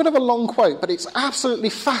science? And it's a bit of a long quote, but it's absolutely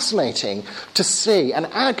fascinating to see an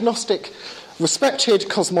agnostic, respected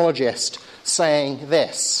cosmologist saying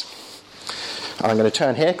this. I'm going to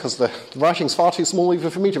turn here because the writing's far too small even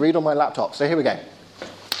for me to read on my laptop. So here we go.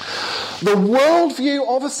 The worldview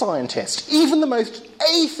of a scientist, even the most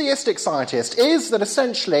atheistic scientist, is that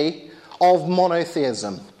essentially of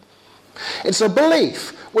monotheism. It's a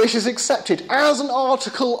belief which is accepted as an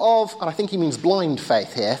article of, and I think he means blind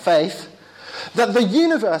faith here, faith, that the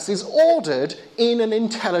universe is ordered in an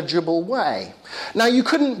intelligible way. Now, you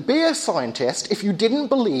couldn't be a scientist if you didn't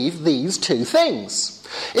believe these two things.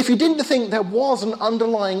 If you didn't think there was an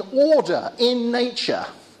underlying order in nature,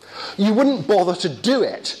 you wouldn't bother to do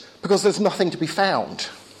it because there's nothing to be found.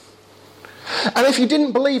 And if you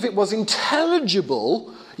didn't believe it was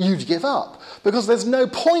intelligible, you'd give up, because there's no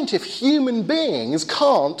point if human beings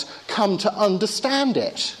can't come to understand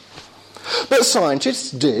it. But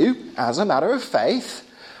scientists do, as a matter of faith,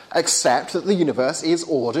 accept that the universe is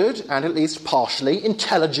ordered and at least partially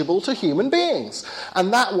intelligible to human beings.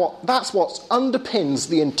 And that's what underpins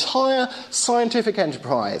the entire scientific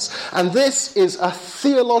enterprise. And this is a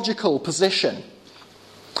theological position.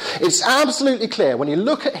 It's absolutely clear when you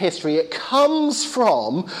look at history, it comes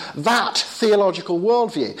from that theological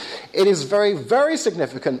worldview. It is very, very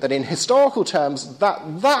significant that in historical terms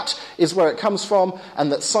that is where it comes from,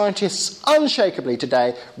 and that scientists unshakably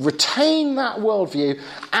today retain that worldview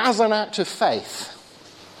as an act of faith.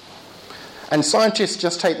 And scientists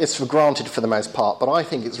just take this for granted for the most part, but I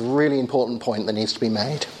think it's a really important point that needs to be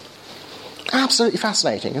made. Absolutely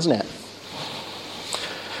fascinating, isn't it?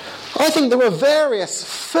 I think there are various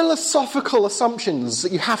philosophical assumptions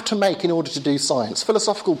that you have to make in order to do science,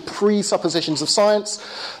 philosophical presuppositions of science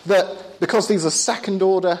that, because these are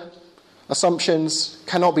second-order assumptions,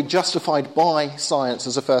 cannot be justified by science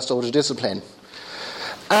as a first-order discipline.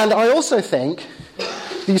 And I also think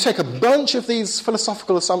that you take a bunch of these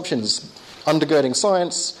philosophical assumptions undergirding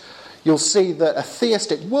science, you'll see that a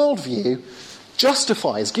theistic worldview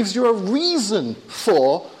gives you a reason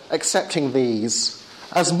for accepting these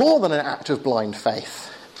as more than an act of blind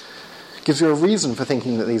faith. Gives you a reason for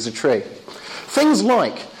thinking that these are true. Things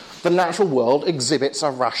like the natural world exhibits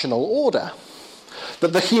a rational order,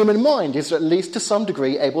 that the human mind is at least to some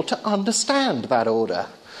degree able to understand that order,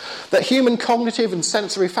 that human cognitive and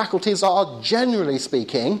sensory faculties are, generally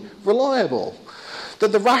speaking, reliable,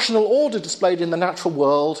 that the rational order displayed in the natural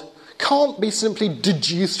world can't be simply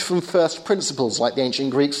deduced from first principles like the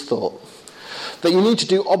ancient Greeks thought, that you need to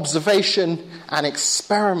do observation and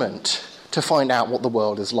experiment to find out what the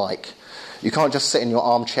world is like. You can't just sit in your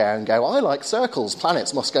armchair and go, I like circles,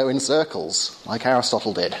 planets must go in circles, like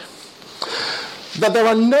Aristotle did. That there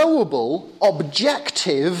are knowable,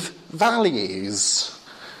 objective values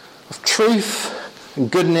of truth and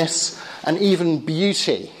goodness and even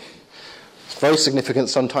beauty. It's very significant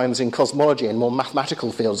sometimes in cosmology and more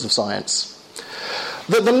mathematical fields of science.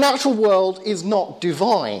 That the natural world is not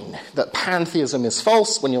divine, that pantheism is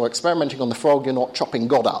false. When you're experimenting on the frog, you're not chopping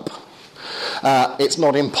God up. It's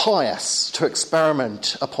not impious to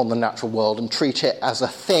experiment upon the natural world and treat it as a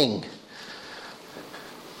thing,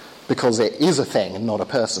 because it is a thing and not a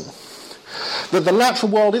person. That the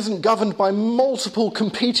natural world isn't governed by multiple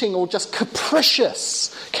competing or just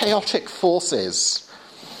capricious, chaotic forces.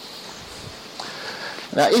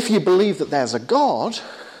 Now, if you believe that there's a God,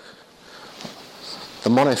 the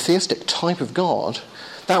monotheistic type of God,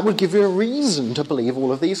 that would give you a reason to believe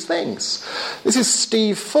all of these things. This is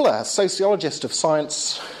Steve Fuller, sociologist of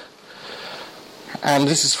science, and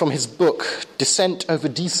this is from his book, Descent over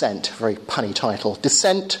Descent, very punny title,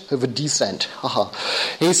 Descent over Descent.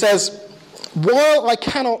 He says, while I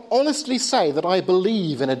cannot honestly say that I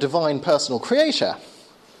believe in a divine personal creator,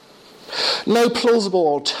 no plausible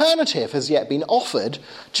alternative has yet been offered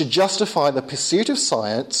to justify the pursuit of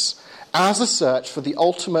science as a search for the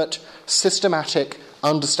ultimate systematic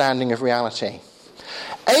understanding of reality.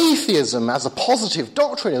 Atheism as a positive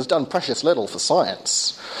doctrine has done precious little for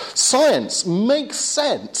science. Science makes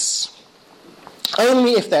sense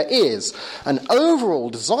only if there is an overall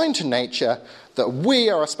design to nature that we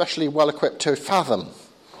are especially well equipped to fathom.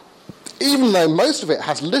 Even though most of it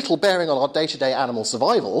has little bearing on our day-to-day animal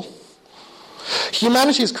survival,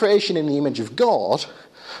 humanity's creation in the image of God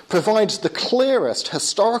provides the clearest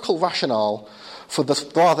historical rationale for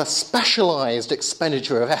the rather specialised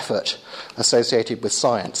expenditure of effort associated with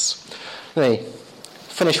science. Let me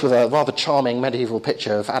finish with a rather charming medieval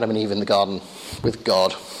picture of Adam and Eve in the garden with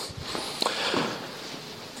God.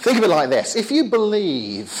 Think of it like this. If you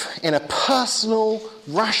believe in a personal,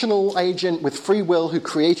 rational agent with free will who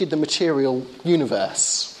created the material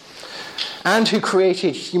universe and who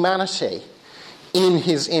created humanity in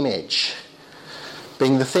his image,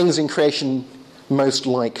 being the things in creation most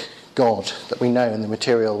like God that we know in the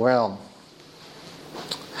material realm,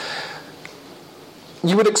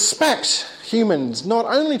 you would expect humans not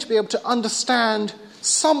only to be able to understand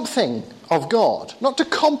something of God, not to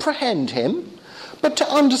comprehend him, but to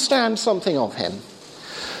understand something of him.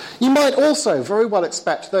 You might also very well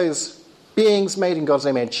expect those beings made in God's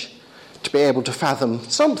image to be able to fathom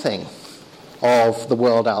something of the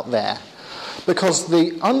world out there, because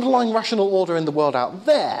the underlying rational order in the world out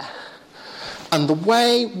there and the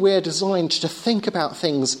way we're designed to think about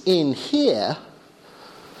things in here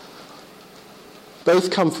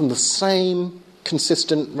both come from the same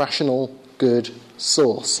consistent, rational, good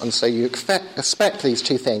source. And so you expect these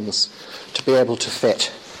two things to be able to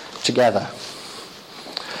fit together.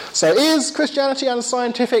 So is Christianity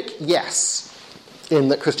unscientific? Yes, in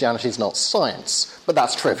that Christianity is not science, but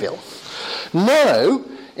that's trivial. No,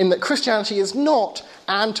 in that Christianity is not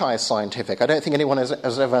anti-scientific. I don't think anyone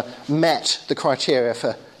has ever met the criteria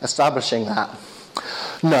for establishing that.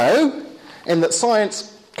 No, in that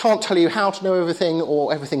science can't tell you how to know everything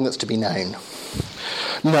or everything that's to be known.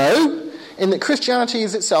 No, in that Christianity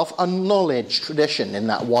is itself a knowledge tradition in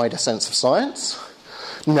that wider sense of science.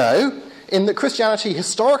 No, in that Christianity,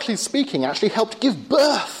 historically speaking, actually helped give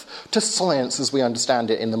birth to science as we understand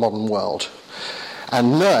it in the modern world.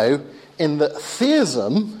 And no, in that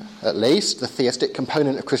theism, at least, the theistic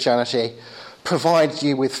component of Christianity, provides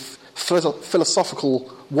you with philosophical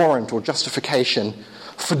warrant or justification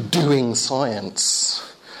for doing science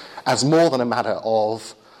as more than a matter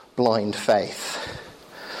of blind faith.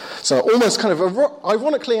 So almost kind of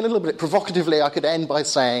ironically and a little bit provocatively, I could end by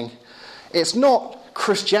saying it's not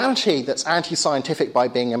Christianity that's anti-scientific by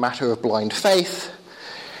being a matter of blind faith.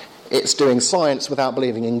 It's doing science without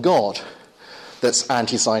believing in God that's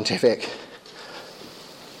anti-scientific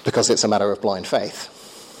because it's a matter of blind faith.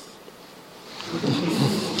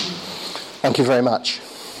 Thank you very much.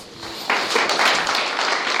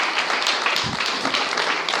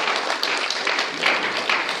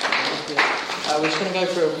 We're just going to go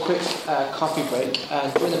for a quick coffee break.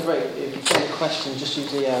 During the break, if you've got any questions, just use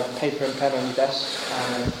the paper and pen on your desk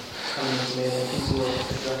and come into your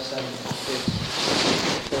address them.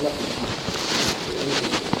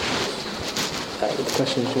 The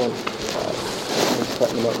questions you want, let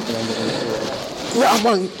them up. I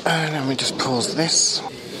won't. Let me just pause this.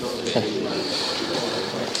 Okay.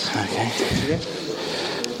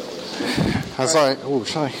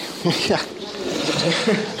 Shall I? Yeah.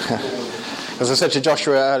 As I said to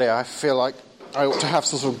Joshua earlier, I feel like I ought to have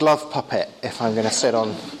some sort of glove puppet if I'm going to sit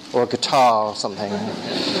on, or a guitar or something.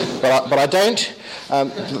 But I don't.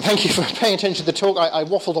 Thank you for paying attention to the talk. I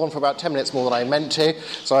waffled on for about 10 minutes more than I meant to,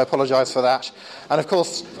 so I apologise for that. And of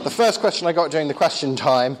course, the first question I got during the question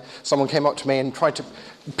time, someone came up to me and tried to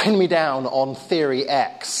pin me down on theory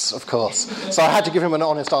X, of course. So I had to give him an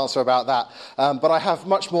honest answer about that. But I have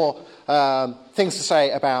much more things to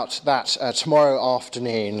say about that tomorrow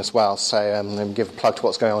afternoon as well. So I'm going to give a plug to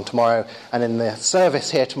what's going on tomorrow. And in the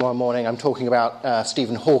service here tomorrow morning, I'm talking about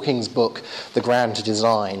Stephen Hawking's book, The Grand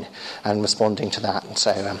Design, and responding to that. And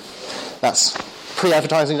so that's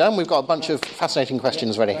pre-advertising done. We've got a bunch of fascinating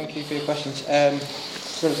questions ready. Thank you for your questions.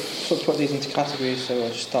 Sort of put these into categories, so I'll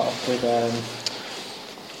just start off with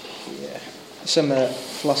some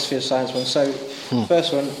philosophy of science ones. So,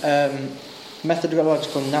 first one,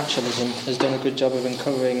 methodological naturalism has done a good job of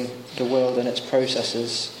uncovering the world and its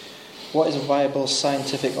processes. What is a viable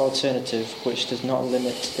scientific alternative which does not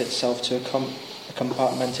limit itself to a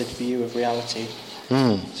compartmented view of reality?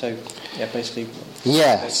 So, basically...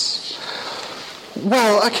 Yes.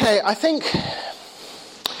 Well, okay, I think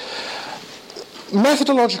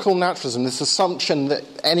methodological naturalism, this assumption that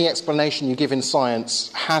any explanation you give in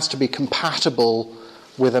science has to be compatible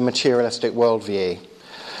with a materialistic worldview.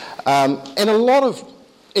 In a lot of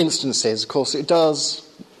instances, of course, it does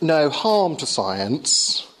no harm to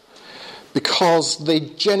science because the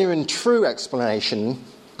genuine true explanation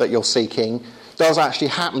that you're seeking does actually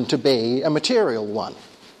happen to be a material one.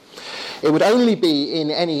 It would only be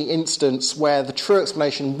in any instance where the true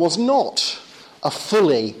explanation was not a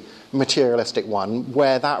fully materialistic one,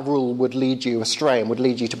 where that rule would lead you astray and would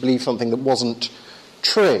lead you to believe something that wasn't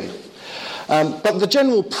true. But the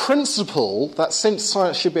general principle that since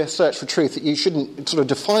science should be a search for truth, that you shouldn't sort of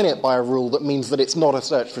define it by a rule that means that it's not a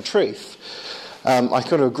search for truth. I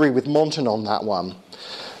kind of agree with Monton on that one.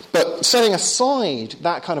 But setting aside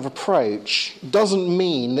that kind of approach doesn't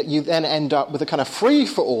mean that you then end up with a kind of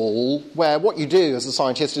free-for-all where what you do as a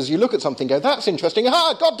scientist is you look at something and go, that's interesting,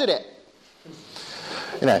 aha, God did it.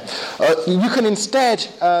 You can instead,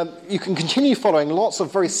 you can continue following lots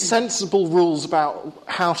of very sensible rules about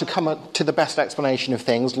how to come up to the best explanation of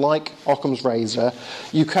things, like Occam's razor.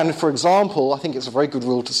 You can, for example, I think it's a very good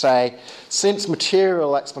rule to say, since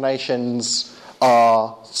material explanations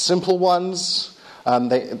are simple ones,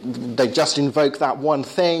 they just invoke that one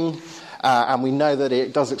thing, and we know that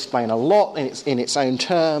it does explain a lot in its own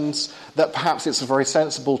terms, that perhaps it's very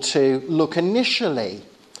sensible to look initially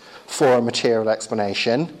for a material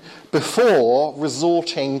explanation before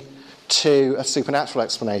resorting to a supernatural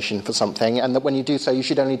explanation for something, and that when you do so you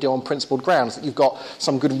should only do on principled grounds, that you've got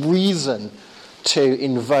some good reason to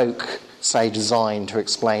invoke, say, design to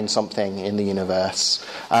explain something in the universe.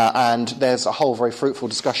 And there's a whole very fruitful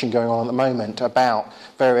discussion going on at the moment about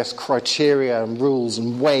various criteria and rules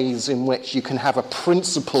and ways in which you can have a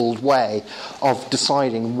principled way of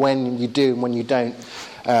deciding when you do and when you don't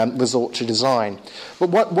resort to design.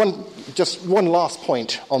 But just one last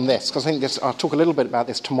point on this, because I think I'll talk a little bit about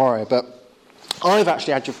this tomorrow, but I've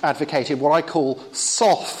actually advocated what I call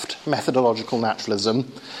soft methodological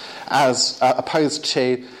naturalism as opposed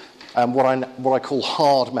to what I call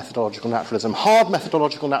hard methodological naturalism. Hard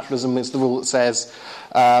methodological naturalism is the rule that says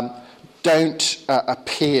don't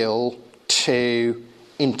appeal to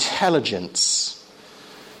intelligence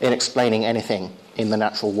in explaining anything in the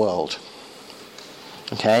natural world.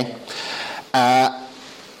 Okay?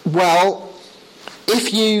 Well,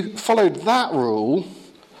 if you followed that rule,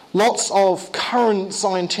 lots of current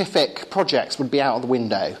scientific projects would be out of the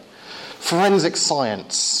window. Forensic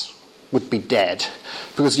science would be dead,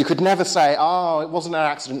 because you could never say, it wasn't an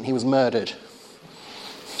accident, he was murdered.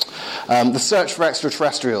 The search for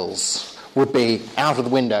extraterrestrials would be out of the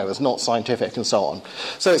window as not scientific and so on.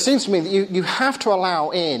 So it seems to me that you have to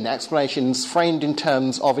allow in explanations framed in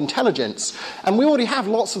terms of intelligence. And we already have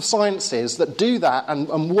lots of sciences that do that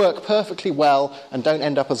and work perfectly well and don't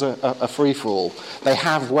end up as a free-for-all. They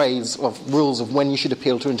have rules of when you should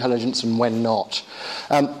appeal to intelligence and when not.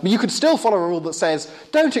 But you could still follow a rule that says,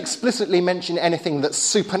 don't explicitly mention anything that's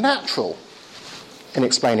supernatural in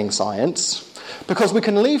explaining science, because we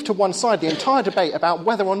can leave to one side the entire debate about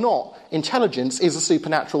whether or not intelligence is a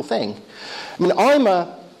supernatural thing. I mean, I'm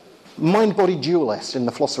a mind-body dualist in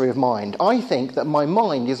the philosophy of mind. I think that my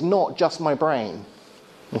mind is not just my brain.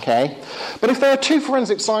 Okay? But if there are two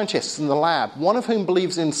forensic scientists in the lab, one of whom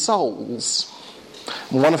believes in souls,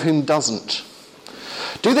 and one of whom doesn't,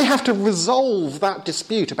 do they have to resolve that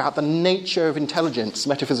dispute about the nature of intelligence,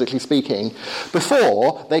 metaphysically speaking,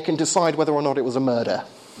 before they can decide whether or not it was a murder?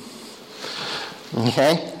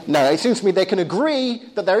 Okay? No, it seems to me they can agree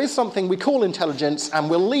that there is something we call intelligence, and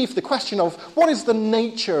we'll leave the question of what is the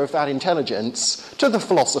nature of that intelligence to the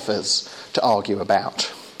philosophers to argue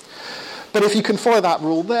about. But if you can follow that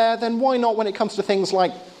rule there, then why not when it comes to things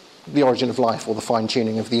like the origin of life or the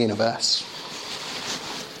fine-tuning of the universe?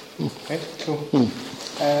 Okay, cool.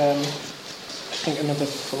 I think another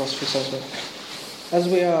philosophy says that as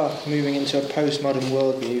we are moving into a postmodern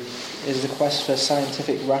worldview, is the quest for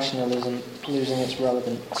scientific rationalism losing its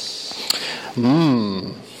relevance?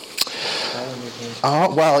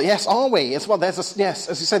 Well, yes, are we? As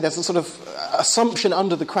you said, there's a sort of assumption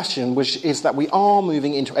under the question, which is that we are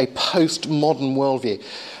moving into a postmodern worldview.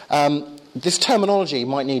 This terminology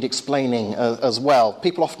might need explaining as well.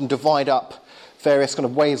 People often divide up various kind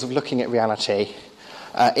of ways of looking at reality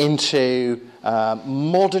into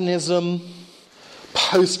modernism,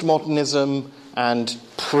 postmodernism, and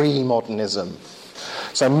pre-modernism.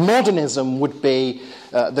 So modernism would be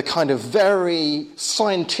the kind of very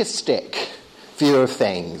scientistic view of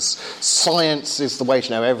things. Science is the way to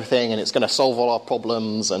know everything, and it's going to solve all our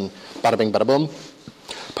problems, and bada bing, bada boom.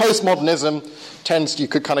 Postmodernism you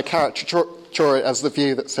could kind of caricature it as the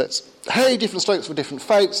view that says, hey, different strokes for different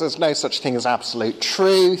folks, there's no such thing as absolute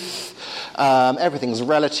truth, everything's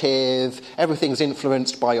relative, everything's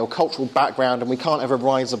influenced by your cultural background, and we can't ever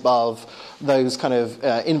rise above those kind of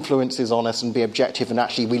influences on us and be objective and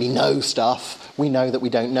actually really know stuff. We know that we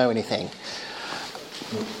don't know anything.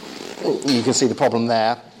 You can see the problem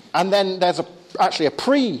there. And then there's a actually a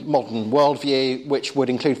pre-modern worldview, which would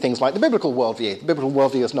include things like the biblical worldview. The biblical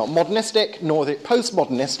worldview is not modernistic, nor is it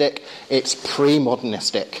postmodernistic, it's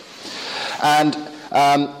pre-modernistic. And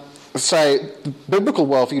so the biblical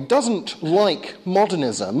worldview doesn't like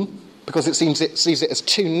modernism because it sees it as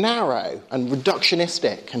too narrow and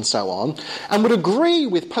reductionistic and so on, and would agree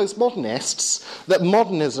with postmodernists that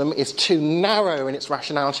modernism is too narrow in its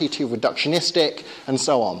rationality, too reductionistic and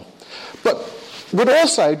so on. But would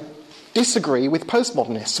also disagree with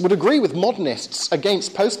postmodernists, would agree with modernists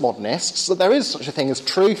against postmodernists that there is such a thing as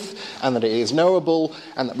truth and that it is knowable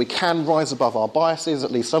and that we can rise above our biases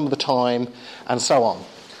at least some of the time and so on.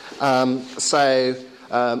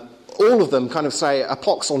 All of them kind of say a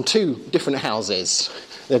pox on two different houses.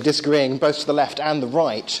 They're disagreeing both to the left and the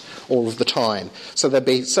right all of the time. So there'd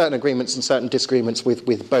be certain agreements and certain disagreements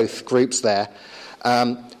with both groups there.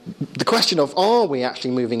 The question of are we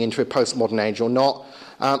actually moving into a postmodern age or not,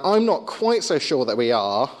 I'm not quite so sure that we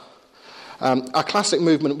are. A classic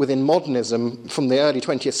movement within modernism from the early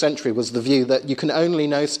 20th century was the view that you can only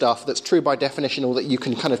know stuff that's true by definition or that you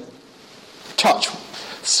can kind of touch,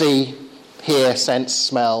 see, hear, sense,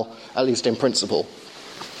 smell, at least in principle.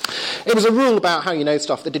 It was a rule about how you know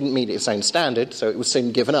stuff that didn't meet its own standard, so it was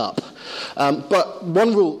soon given up. But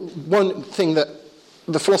one thing that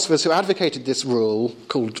the philosophers who advocated this rule,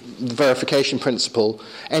 called the verification principle,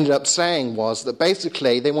 ended up saying was that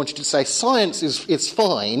basically they wanted to say science is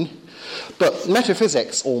fine, but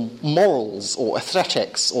metaphysics or morals or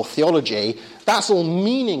aesthetics or theology, that's all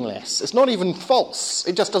meaningless. It's not even false.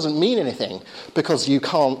 It just doesn't mean anything because you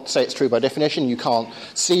can't say it's true by definition. You can't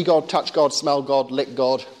see God, touch God, smell God, lick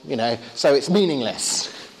God, so it's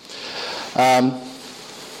meaningless. And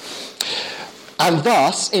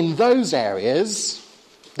thus, in those areas,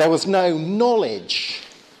 there was no knowledge.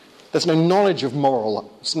 There's no knowledge of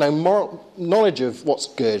moral. There's no knowledge of what's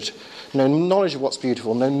good, no knowledge of what's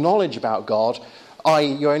beautiful, no knowledge about God,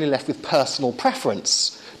 i.e. you're only left with personal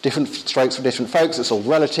preference. Different strokes for different folks, it's all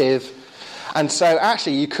relative. And so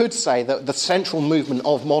actually you could say that the central movement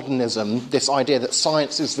of modernism, this idea that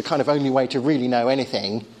science is the kind of only way to really know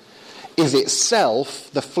anything, is itself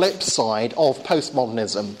the flip side of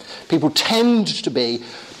postmodernism. People tend to be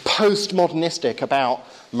postmodernistic about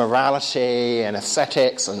morality and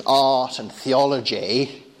aesthetics and art and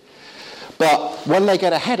theology, but when they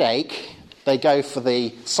get a headache, they go for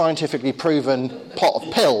the scientifically proven pot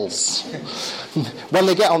of pills. When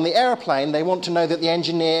they get on the aeroplane, they want to know that the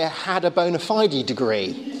engineer had a bona fide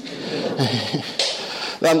degree.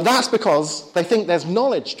 And that's because they think there's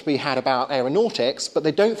knowledge to be had about aeronautics, but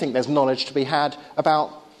they don't think there's knowledge to be had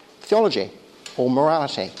about theology or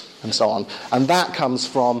morality and so on. And that comes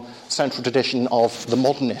from central tradition of the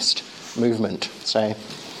modernist movement. So,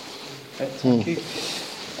 thank you.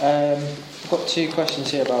 I've got two questions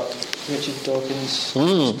here about Richard Dawkins,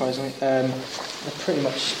 surprisingly. They're pretty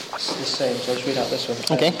much the same, so I'll just read out this one.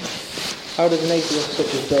 Okay. How does an atheist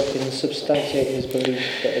such as Dawkins substantiate his belief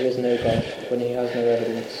that there is no God when he has no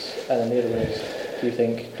evidence? And in the other words, do you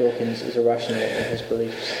think Dawkins is irrational in his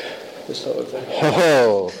beliefs? This sort of thing.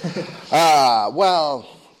 Well,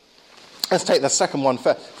 let's take the second one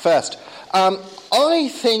first. I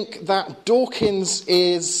think that Dawkins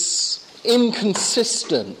is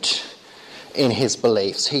inconsistent in his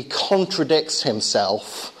beliefs. He contradicts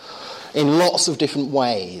himself in lots of different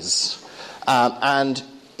ways. And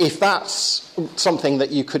if that's something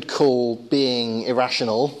that you could call being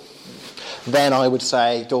irrational, then I would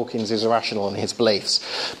say Dawkins is irrational in his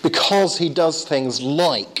beliefs. Because he does things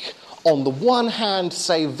like, on the one hand,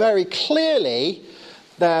 say very clearly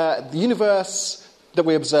that the universe that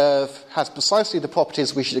we observe has precisely the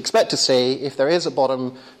properties we should expect to see if there is at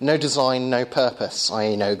bottom no design, no purpose,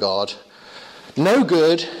 i.e. no God. No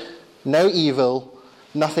good, no evil,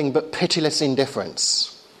 nothing but pitiless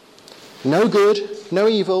indifference. No good, no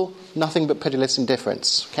evil, nothing but pitiless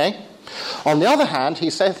indifference. Okay? On the other hand, he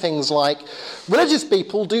said things like, religious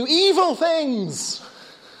people do evil things.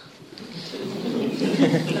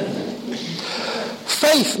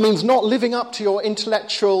 Faith means not living up to your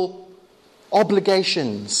intellectual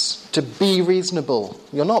obligations to be reasonable.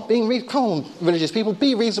 You're not being reasonable. Come on, religious people,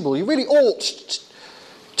 be reasonable. You really ought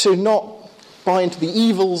to not buy into the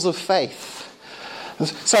evils of faith.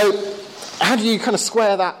 So how do you kind of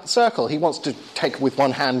square that circle? He wants to take with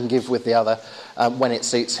one hand and give with the other when it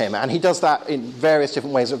suits him. And he does that in various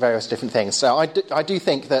different ways with various different things. So I do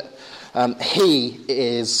think that he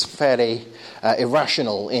is fairly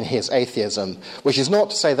irrational in his atheism, which is not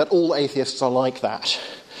to say that all atheists are like that.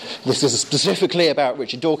 This is specifically about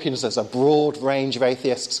Richard Dawkins. There's a broad range of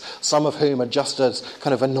atheists, some of whom are just as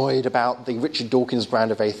kind of annoyed about the Richard Dawkins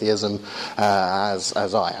brand of atheism as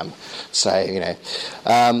I am. So,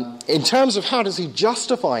 in terms of how does he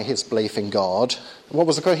justify his belief in God, what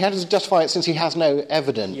was the question? How does he justify it since he has no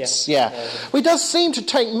evidence? Yeah. Well, he does seem to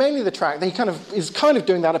take mainly the track that he is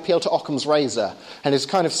doing that appeal to Occam's razor and is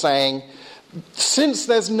kind of saying, since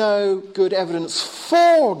there's no good evidence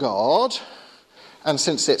for God, and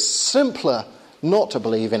since it's simpler not to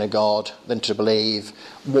believe in a God than to believe,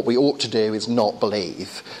 what we ought to do is not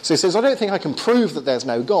believe. So he says, I don't think I can prove that there's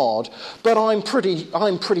no God, but I'm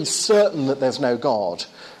pretty certain that there's no God.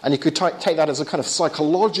 And you could take that as a kind of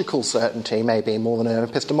psychological certainty, maybe more than an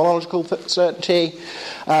epistemological certainty.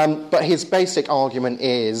 But his basic argument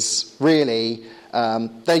is really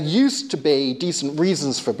there used to be decent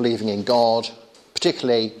reasons for believing in God,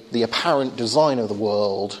 particularly the apparent design of the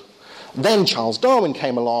world. Then Charles Darwin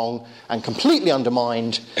came along and completely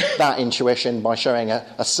undermined that intuition by showing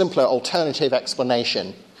a simpler alternative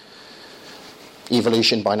explanation.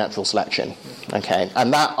 Evolution by natural selection. Okay,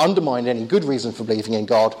 and that undermined any good reason for believing in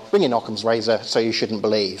God. Bring in Occam's razor, so you shouldn't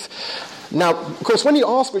believe. Now, of course, when you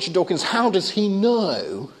ask Richard Dawkins, how does he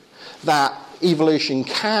know that evolution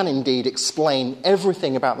can indeed explain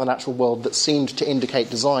everything about the natural world that seemed to indicate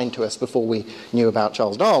design to us before we knew about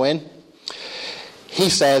Charles Darwin? He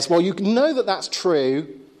says, well, you know that that's true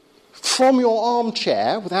from your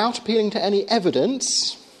armchair without appealing to any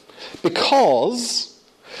evidence, because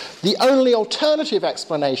the only alternative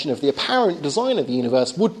explanation of the apparent design of the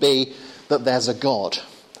universe would be that there's a God.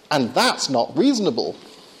 And that's not reasonable.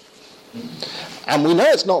 And we know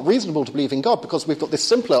it's not reasonable to believe in God because we've got this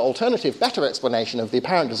simpler, alternative, better explanation of the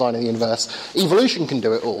apparent design of the universe. Evolution can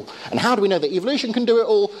do it all. And how do we know that evolution can do it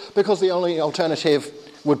all? Because the only alternative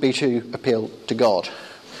would be to appeal to God.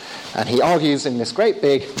 And he argues in this great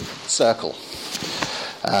big circle.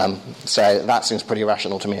 So that seems pretty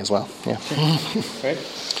rational to me as well. Yeah. Great.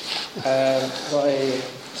 Got a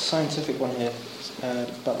scientific one here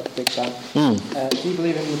about the Big Bang. Do you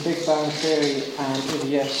believe in the Big Bang theory? And if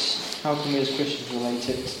yes, how can we as Christians relate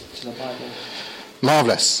it to the Bible?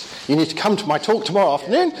 Marvellous. You need to come to my talk tomorrow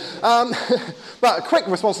afternoon. But a quick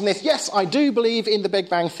response on this. Yes, I do believe in the Big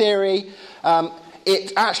Bang theory.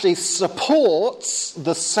 It actually supports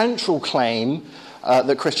the central claim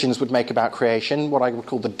that Christians would make about creation, what I would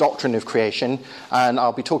call the doctrine of creation, and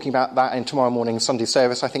I'll be talking about that in tomorrow morning's Sunday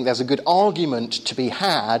service. I think there's a good argument to be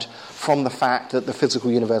had from the fact that the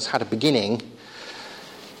physical universe had a beginning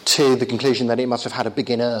to the conclusion that it must have had a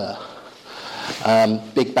beginner.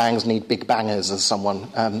 Big bangs need big bangers, as someone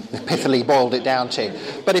pithily boiled it down to.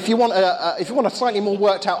 But if you want a slightly more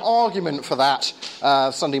worked out argument for that,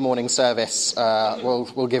 Sunday morning service,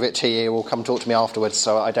 we'll give it to you. We'll come talk to me afterwards,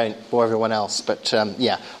 so I don't bore everyone else. But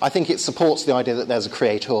I think it supports the idea that there's a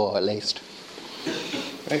creator, at least.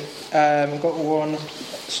 Right. We've got one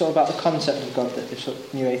sort of about the concept of God that the sort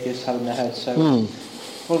of new atheists have in their head. So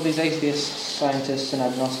all of these atheists, scientists, and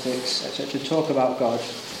agnostics, etc., talk about God.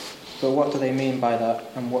 But what do they mean by that,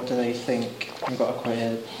 and what do they think? I've got a quote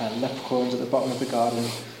here, leprechauns at the bottom of the garden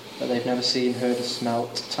that they've never seen, heard or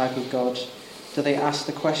smelt, type of God. Do they ask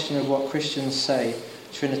the question of what Christians say?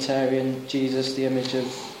 Trinitarian, Jesus, the image of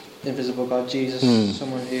invisible God, Jesus,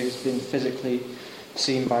 someone who's been physically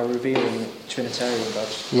seen by revealing Trinitarian God.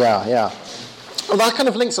 Yeah. Well, that kind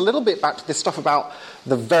of links a little bit back to this stuff about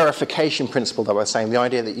the verification principle that we're saying, the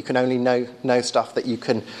idea that you can only know stuff that you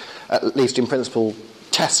can, at least in principle,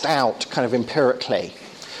 test out kind of empirically.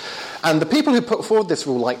 And the people who put forward this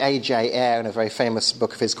rule, like A.J. Ayer in a very famous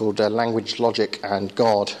book of his called Language, Logic and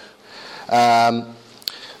God, thought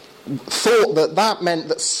that meant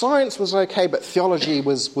that science was okay, but theology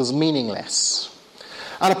was meaningless.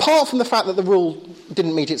 And apart from the fact that the rule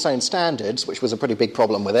didn't meet its own standards, which was a pretty big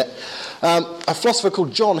problem with it, a philosopher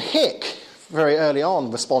called John Hick very early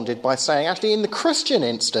on responded by saying, actually, in the Christian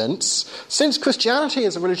instance, since Christianity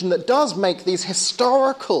is a religion that does make these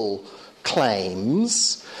historical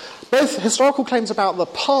claims, both historical claims about the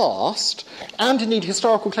past and indeed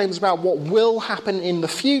historical claims about what will happen in the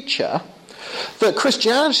future, that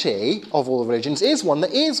Christianity, of all the religions, is one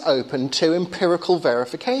that is open to empirical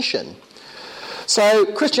verification. So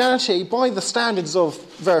Christianity, by the standards of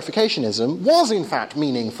verificationism, was in fact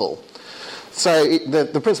meaningful. So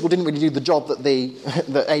the principle didn't really do the job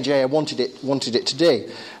that A.J. wanted it to do.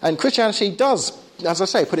 And Christianity does, as I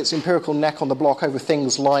say, put its empirical neck on the block over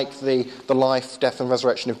things like the life, death and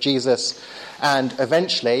resurrection of Jesus, and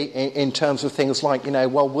eventually in terms of things like,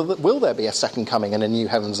 will there be a second coming and a new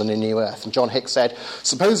heavens and a new earth? And John Hick said,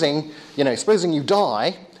 supposing you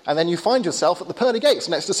die and then you find yourself at the pearly gates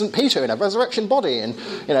next to St. Peter in a resurrection body, and,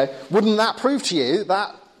 wouldn't that prove to you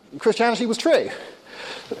that Christianity was true?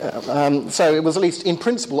 So it was at least in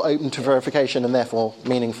principle open to verification and therefore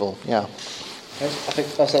meaningful, yeah. I think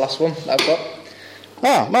that's the last one I've got.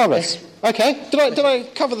 Ah, marvellous. Okay, did I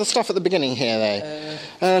cover the stuff at the beginning here,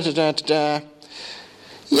 though?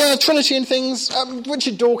 Yeah, Trinity and things.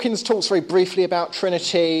 Richard Dawkins talks very briefly about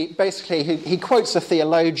Trinity. Basically, he quotes a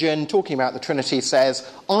theologian talking about the Trinity, says,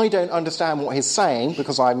 I don't understand what he's saying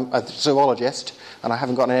because I'm a zoologist and I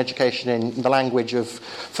haven't got an education in the language of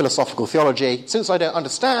philosophical theology. Since I don't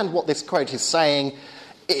understand what this quote is saying,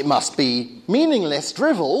 it must be meaningless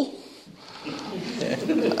drivel.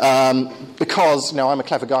 Because, I'm a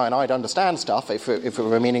clever guy and I'd understand stuff if it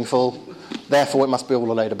were meaningful. Therefore, it must be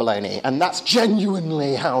all a load of baloney. And that's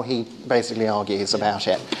genuinely how he basically argues about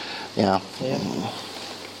it. Yeah. I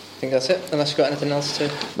think that's it, unless you've got anything else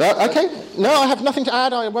to... Okay. No, I have nothing to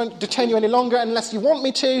add. I won't detain you any longer unless you want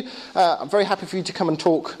me to. I'm very happy for you to come and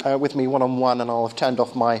talk with me one-on-one, and I'll have turned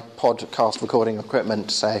off my podcast recording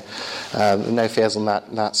equipment, so no fears on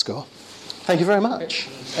that score. Thank you very much.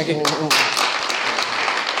 Thank you.